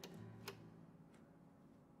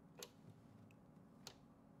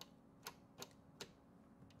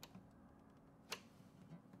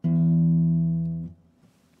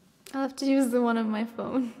 I'll have to use the one on my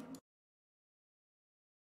phone.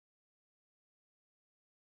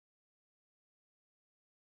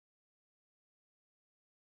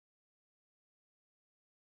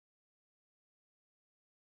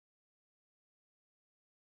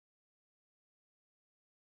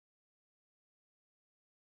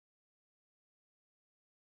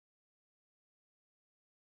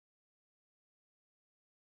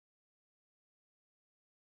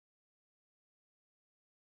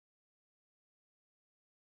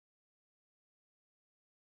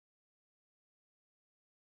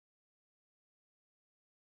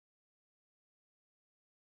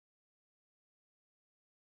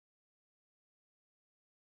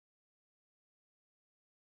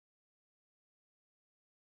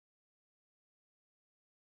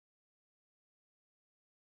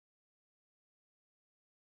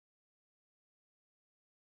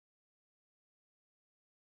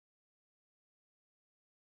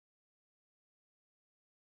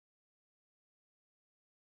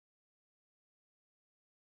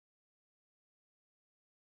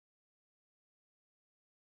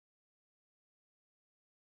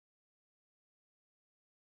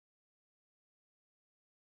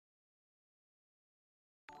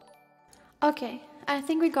 Okay, I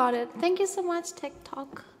think we got it. Thank you so much,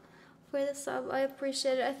 TikTok, for the sub. I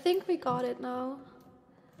appreciate it. I think we got it now.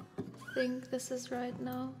 I think this is right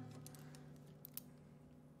now.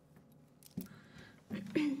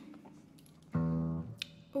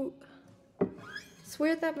 Oh, it's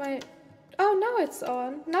weird that my... Oh, now it's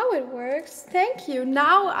on. Now it works. Thank you.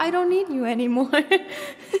 Now I don't need you anymore.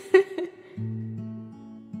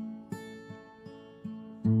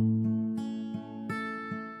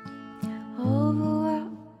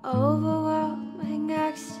 Overwhelming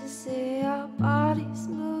ecstasy. Our bodies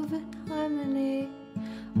moving harmony.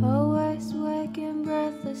 Always waking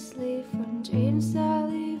breathlessly from dreams that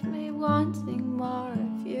leave me wanting more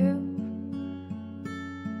of you.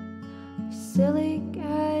 Silly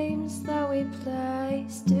games that we play,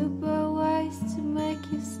 stupid ways to make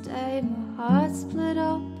you stay. My heart split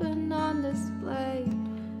open on display.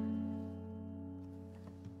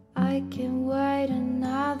 I can wait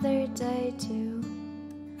another day to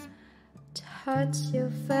touch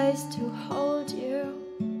your face, to hold you.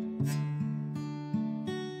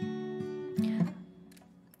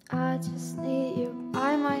 I just need you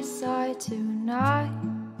by my side tonight.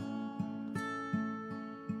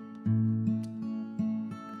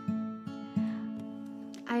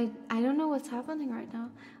 I don't know what's happening right now.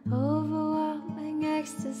 Overwhelming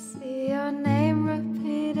ecstasy, your name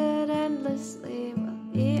repeated endlessly. We'll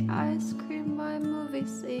eat ice cream by movie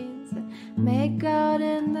scenes and make out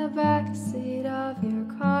in the backseat of your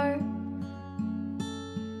car.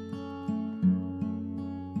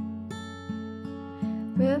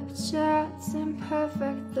 Ripped shirts and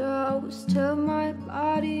perfect throws till my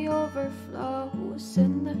body overflows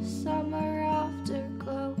in the summer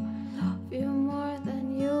afterglow. Love you more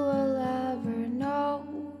than you will ever know,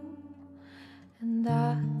 and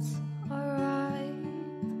that's alright.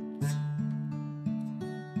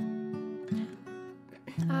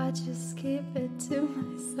 I just keep it to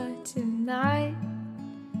myself tonight.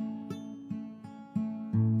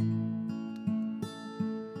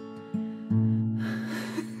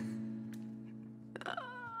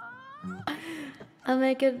 I'll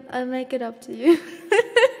make it up to you.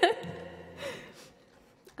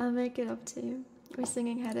 I'll make it up to you. We're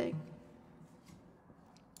singing Headache.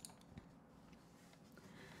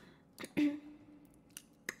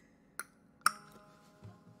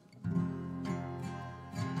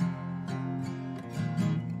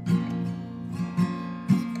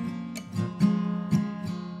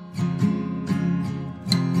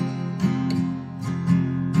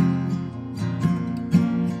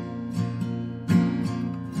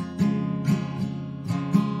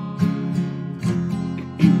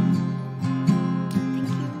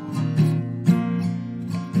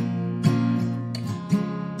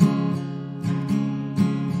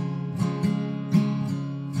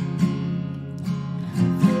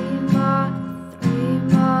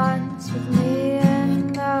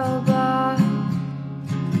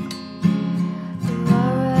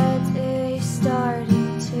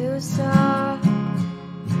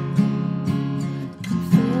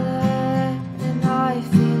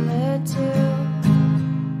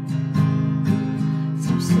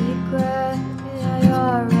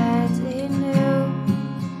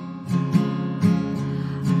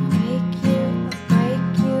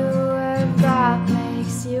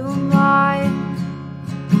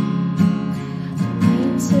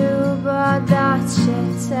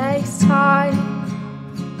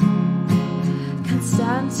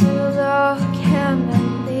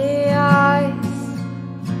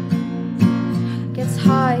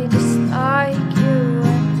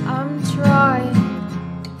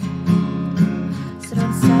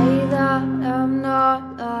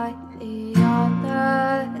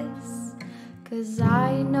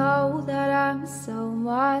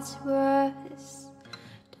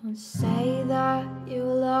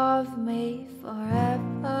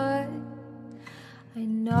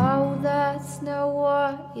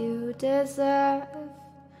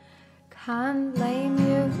 Can't blame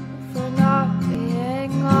you for not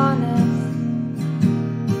being honest.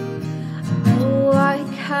 I know I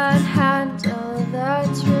can't handle the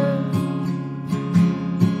truth.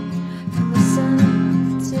 Can't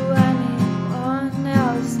listen to anyone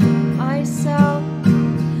else but myself.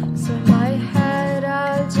 So in my head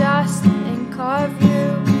I'll just think of you.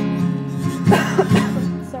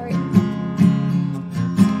 Sorry.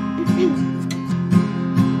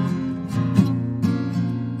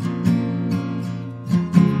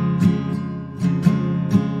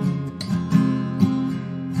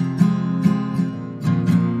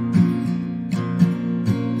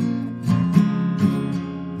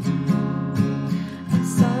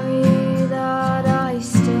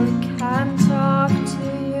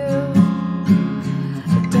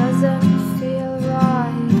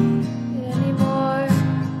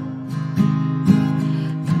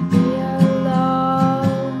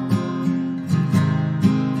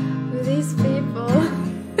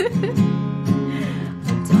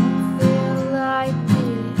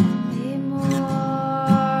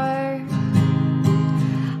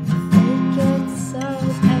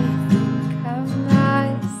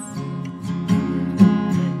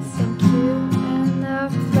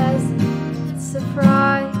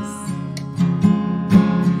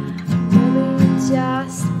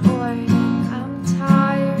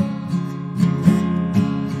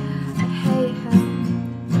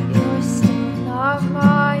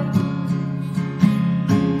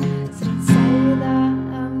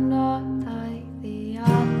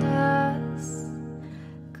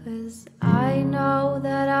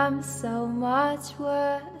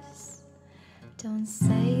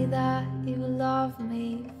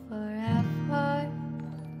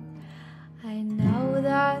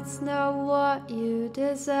 It's not what you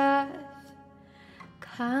deserve.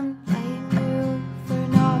 Can't blame you for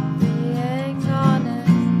not being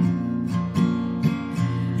honest.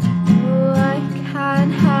 Oh, I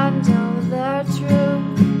can't handle the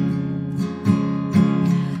truth.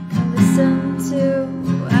 Can't listen to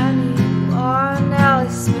anyone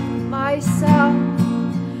else but myself.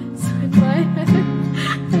 So in my head,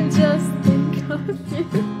 I just think of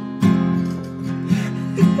you.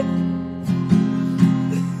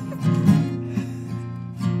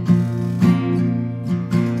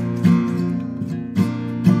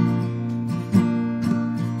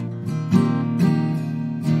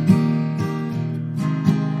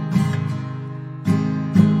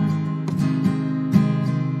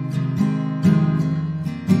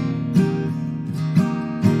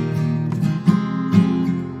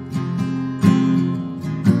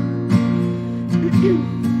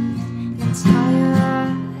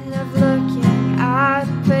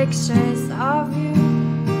 Pictures of you,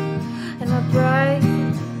 and my brain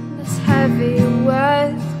is heavy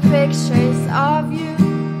with pictures of you.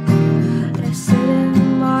 And I sit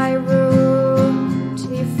in my room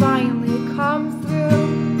till you finally come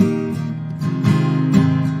through.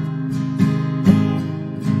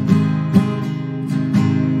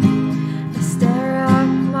 I stare at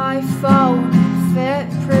my phone if it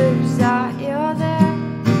proves that you're there.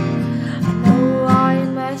 I know I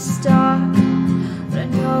messed up, but I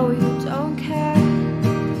know you don't care.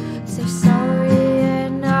 Say sorry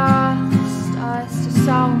and ask us to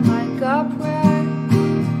sound like a prayer.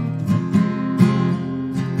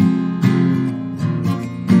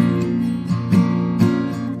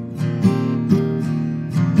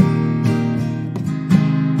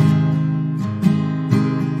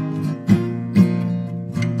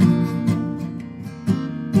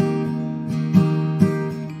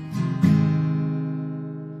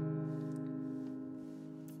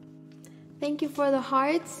 Thank you for the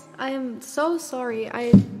hearts. I am so sorry.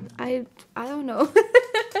 I don't know.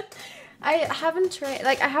 I haven't tried,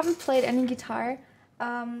 like I haven't played any guitar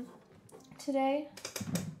today,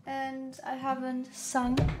 and I haven't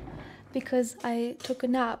sung because I took a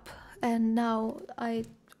nap, and now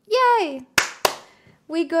yay!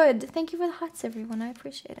 We good. Thank you for the hearts, everyone. I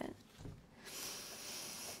appreciate it.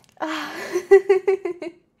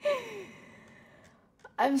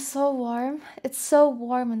 I'm so warm. It's so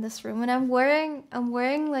warm in this room, and I'm wearing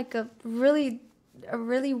like a really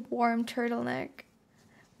warm turtleneck,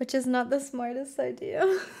 which is not the smartest idea.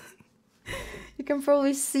 You can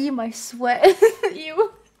probably see my sweat.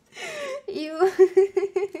 You.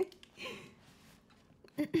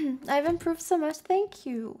 I've improved so much. Thank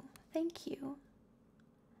you. Thank you.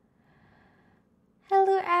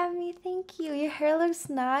 Hello, Amy. Thank you. Your hair looks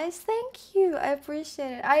nice. Thank you. I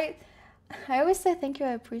appreciate it. I always say thank you,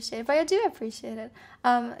 I appreciate it, but I do appreciate it.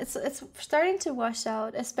 It's starting to wash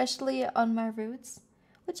out, especially on my roots,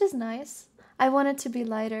 which is nice. I want it to be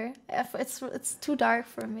lighter. It's too dark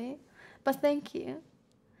for me, but thank you.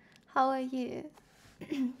 How are you?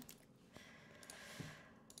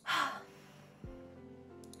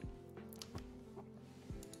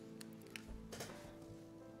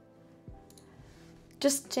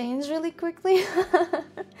 Just change really quickly?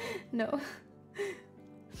 No.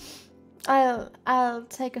 I'll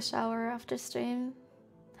take a shower after stream.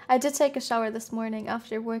 I did take a shower this morning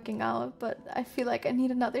after working out, but I feel like I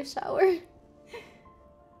need another shower.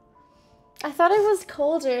 I thought it was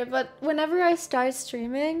colder, but whenever I start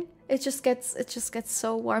streaming, it just gets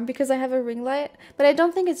so warm because I have a ring light. But I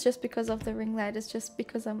don't think it's just because of the ring light. It's just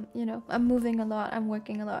because I'm moving a lot, I'm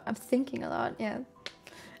working a lot, I'm thinking a lot. Yeah.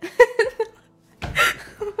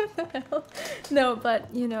 What the hell? No, but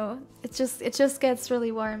it just gets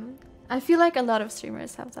really warm. I feel like a lot of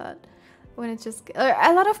streamers have that when it just, or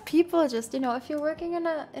a lot of people just, if you're working in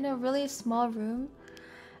a really small room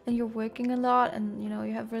and you're working a lot and you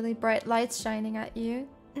have really bright lights shining at you.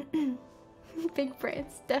 Big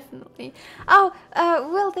brains, definitely. Oh,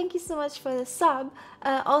 Will, thank you so much for the sub.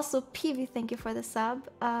 Also, PV, thank you for the sub.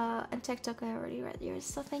 And TikTok, I already read yours,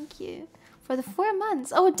 so thank you for the 4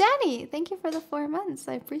 months. Oh, Danny, thank you for the 4 months.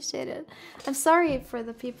 I appreciate it. I'm sorry for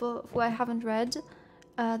the people who I haven't read.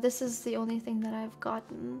 This is the only thing that I've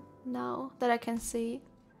gotten now that I can see.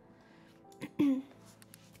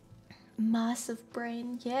 Massive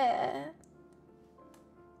brain, yeah.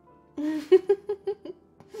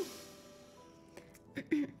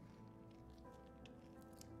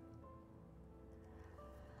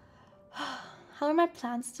 How are my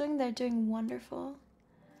plants doing? They're doing wonderful.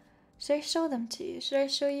 Should I show them to you? Should I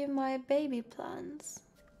show you my baby plants?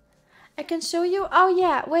 I can show you. Oh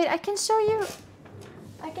yeah, wait, I can show you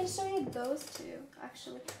can show you those two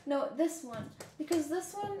actually. No, this one, because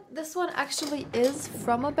this one actually is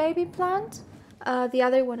from a baby plant. The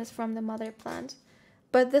other one is from the mother plant,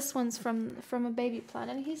 but this one's from a baby plant,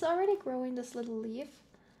 and he's already growing this little leaf.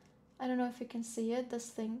 I don't know if you can see it. This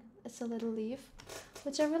thing, it's a little leaf,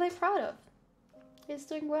 which I'm really proud of. He's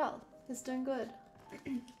doing well. He's doing good.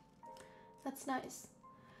 That's nice.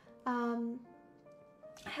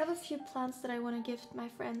 I have a few plants that I want to gift my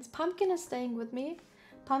friends. Pumpkin is staying with me.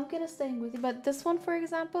 Pumpkin is staying with you. But this one, for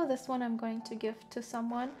example, this one I'm going to gift to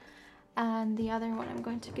someone. And the other one I'm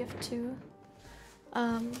going to gift to...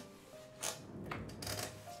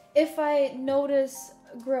 if I notice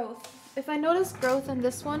growth. If I notice growth in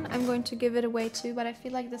this one, I'm going to give it away too. But I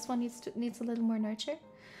feel like this one needs a little more nurture.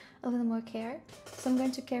 A little more care. So I'm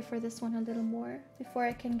going to care for this one a little more before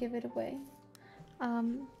I can give it away.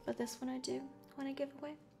 But this one I do want to give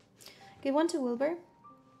away. Give one to Wilbur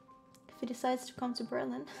if he decides to come to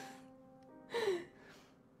Berlin.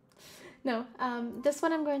 No, this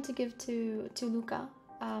one I'm going to give to Luca,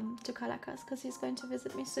 to Caracas, because he's going to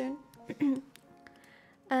visit me soon.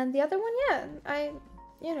 And the other one, yeah,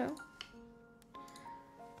 you know.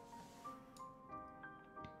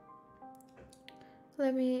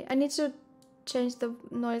 I need to change the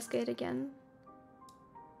noise gate again.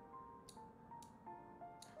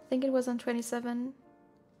 I think it was on 27.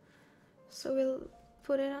 So we'll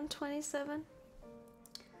put it on 27.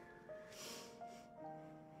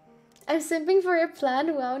 I'm simping for your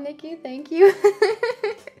plan. Wow, Nikki, thank you.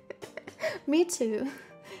 Me too.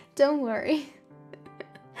 Don't worry.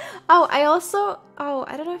 Oh, I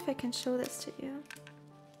don't know if I can show this to you.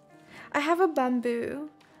 I have a bamboo,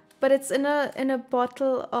 but it's in a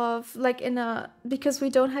bottle of, like, because we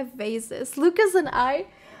don't have vases. Lucas and I...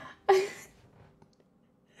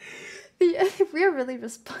 we're really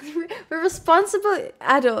we're responsible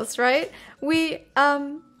adults, right?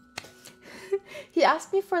 He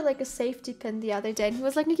asked me for like a safety pin the other day, and he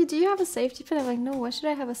was like, Nikki, do you have a safety pin? I'm like, no, why should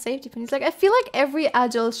I have a safety pin? He's like, I feel like every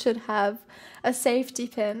adult should have a safety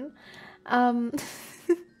pin.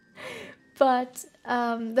 But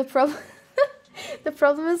the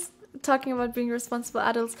problem is, talking about being responsible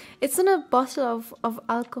adults, it's in a bottle of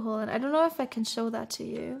alcohol, and I don't know if I can show that to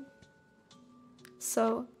you.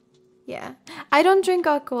 So yeah, I don't drink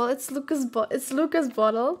alcohol. It's Luca's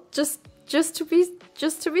bottle. Just to be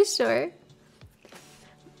sure.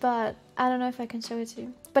 But I don't know if I can show it to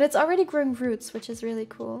you. But it's already growing roots, which is really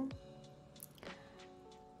cool.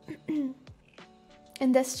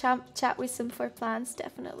 In this chat we sim for plants,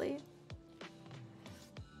 definitely.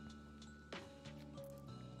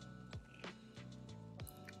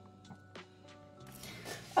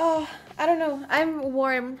 Oh, I don't know. I'm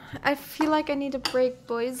warm. I feel like I need a break,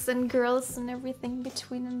 boys and girls and everything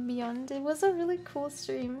between and beyond. It was a really cool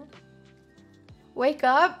stream. Wake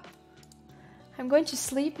up. I'm going to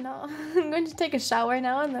sleep now. I'm going to take a shower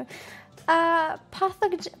now. And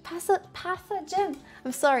pathogen.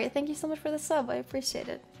 I'm sorry. Thank you so much for the sub. I appreciate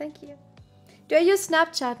it. Thank you. Do I use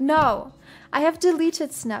Snapchat? No. I have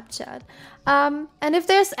deleted Snapchat. And if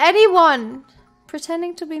there's anyone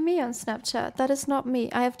pretending to be me on Snapchat, that is not me.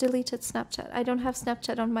 I have deleted Snapchat. I don't have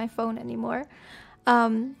Snapchat on my phone anymore.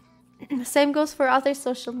 Same goes for other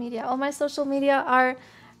social media. All my social media are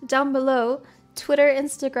down below. Twitter,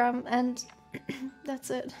 Instagram, and that's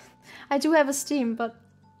it. I do have a Steam, but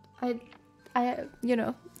I you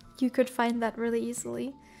know, you could find that really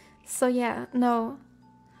easily. So yeah, no,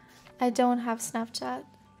 I don't have Snapchat.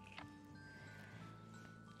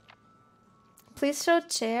 Please show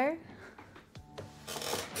chair.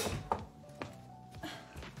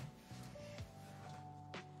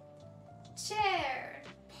 Chair.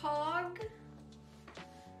 Pog.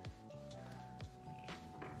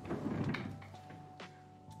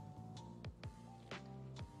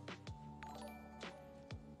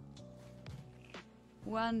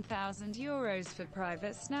 €1,000 for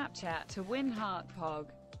private Snapchat to win Heart Pog.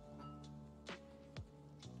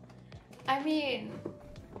 I mean...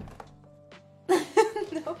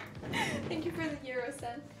 no. Thank you for the euro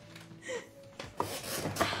cent.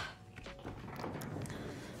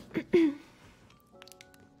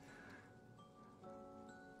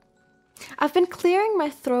 I've been clearing my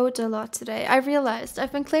throat a lot today. I realized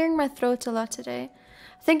I've been clearing my throat a lot today.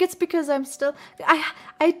 I think it's because I'm still...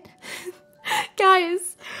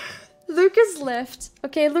 Guys, Lucas left.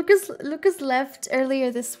 Okay, Lucas left earlier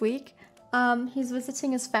this week. He's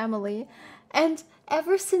visiting his family. And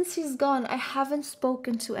ever since he's gone, I haven't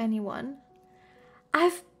spoken to anyone.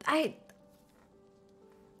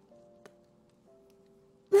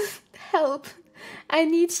 Help. I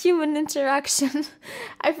need human interaction.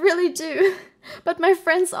 I really do. But my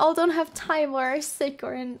friends all don't have time or are sick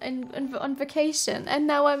or on vacation, and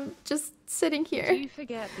now I'm just sitting here. Did you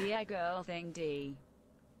forget the e-girl thing, D?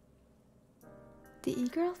 The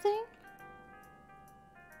e-girl thing?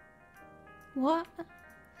 What?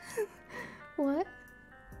 What?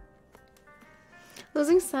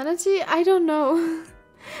 Losing sanity? I don't know.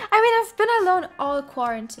 I mean, I've been alone all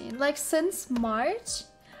quarantine. Like, since March,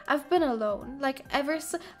 I've been alone. Like,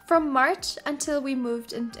 from March until we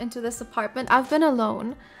moved into this apartment, I've been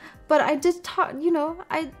alone. But I did talk, you know,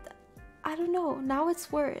 I don't know. Now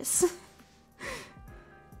it's worse.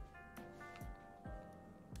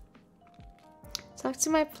 Talk to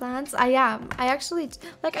my plants. I am. I actually,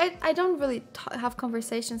 like, I don't really have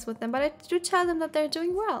conversations with them, but I do tell them that they're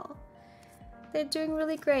doing well. They're doing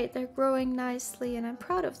really great. They're growing nicely, and I'm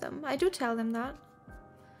proud of them. I do tell them that.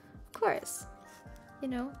 Of course. You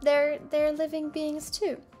know, they're living beings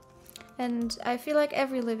too. And I feel like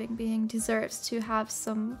every living being deserves to have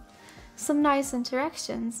some nice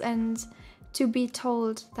interactions and to be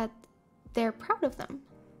told that they're proud of them.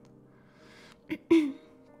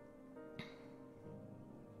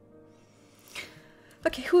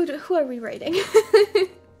 Okay, who are we rating?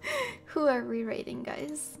 Who are we rating,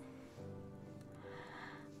 guys?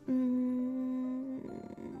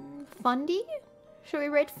 Fundy? Should we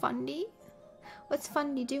rate Fundy? What's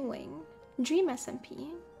Fundy doing? Dream SMP.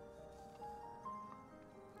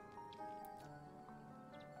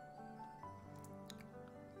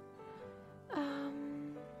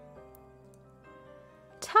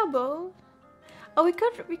 Tubbo. Oh, we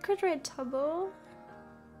could rate Tubbo.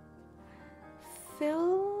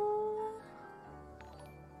 Phil.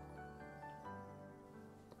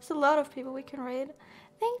 There's a lot of people we can raid.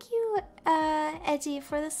 Thank you, Edgy,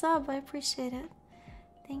 for the sub. I appreciate it.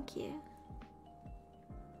 Thank you.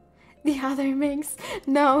 The other Minx.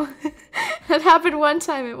 No. That happened one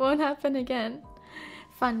time. It won't happen again.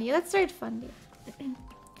 Fundy. Let's rate Fundy.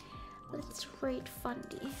 Let's rate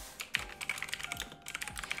Fundy.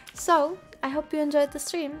 So, I hope you enjoyed the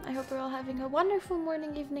stream. I hope you're all having a wonderful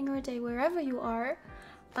morning, evening, or day, wherever you are.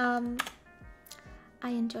 I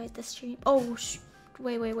enjoyed the stream. Oh,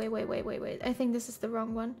 wait. I think this is the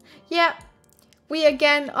wrong one. Yeah, we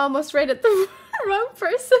again almost rated the wrong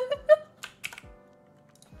person.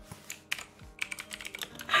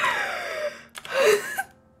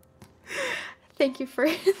 Thank you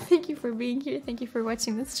for being here. Thank you for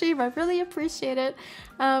watching the stream. I really appreciate it.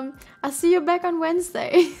 I'll see you back on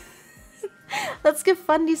Wednesday. Let's give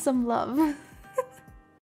Fundy some love.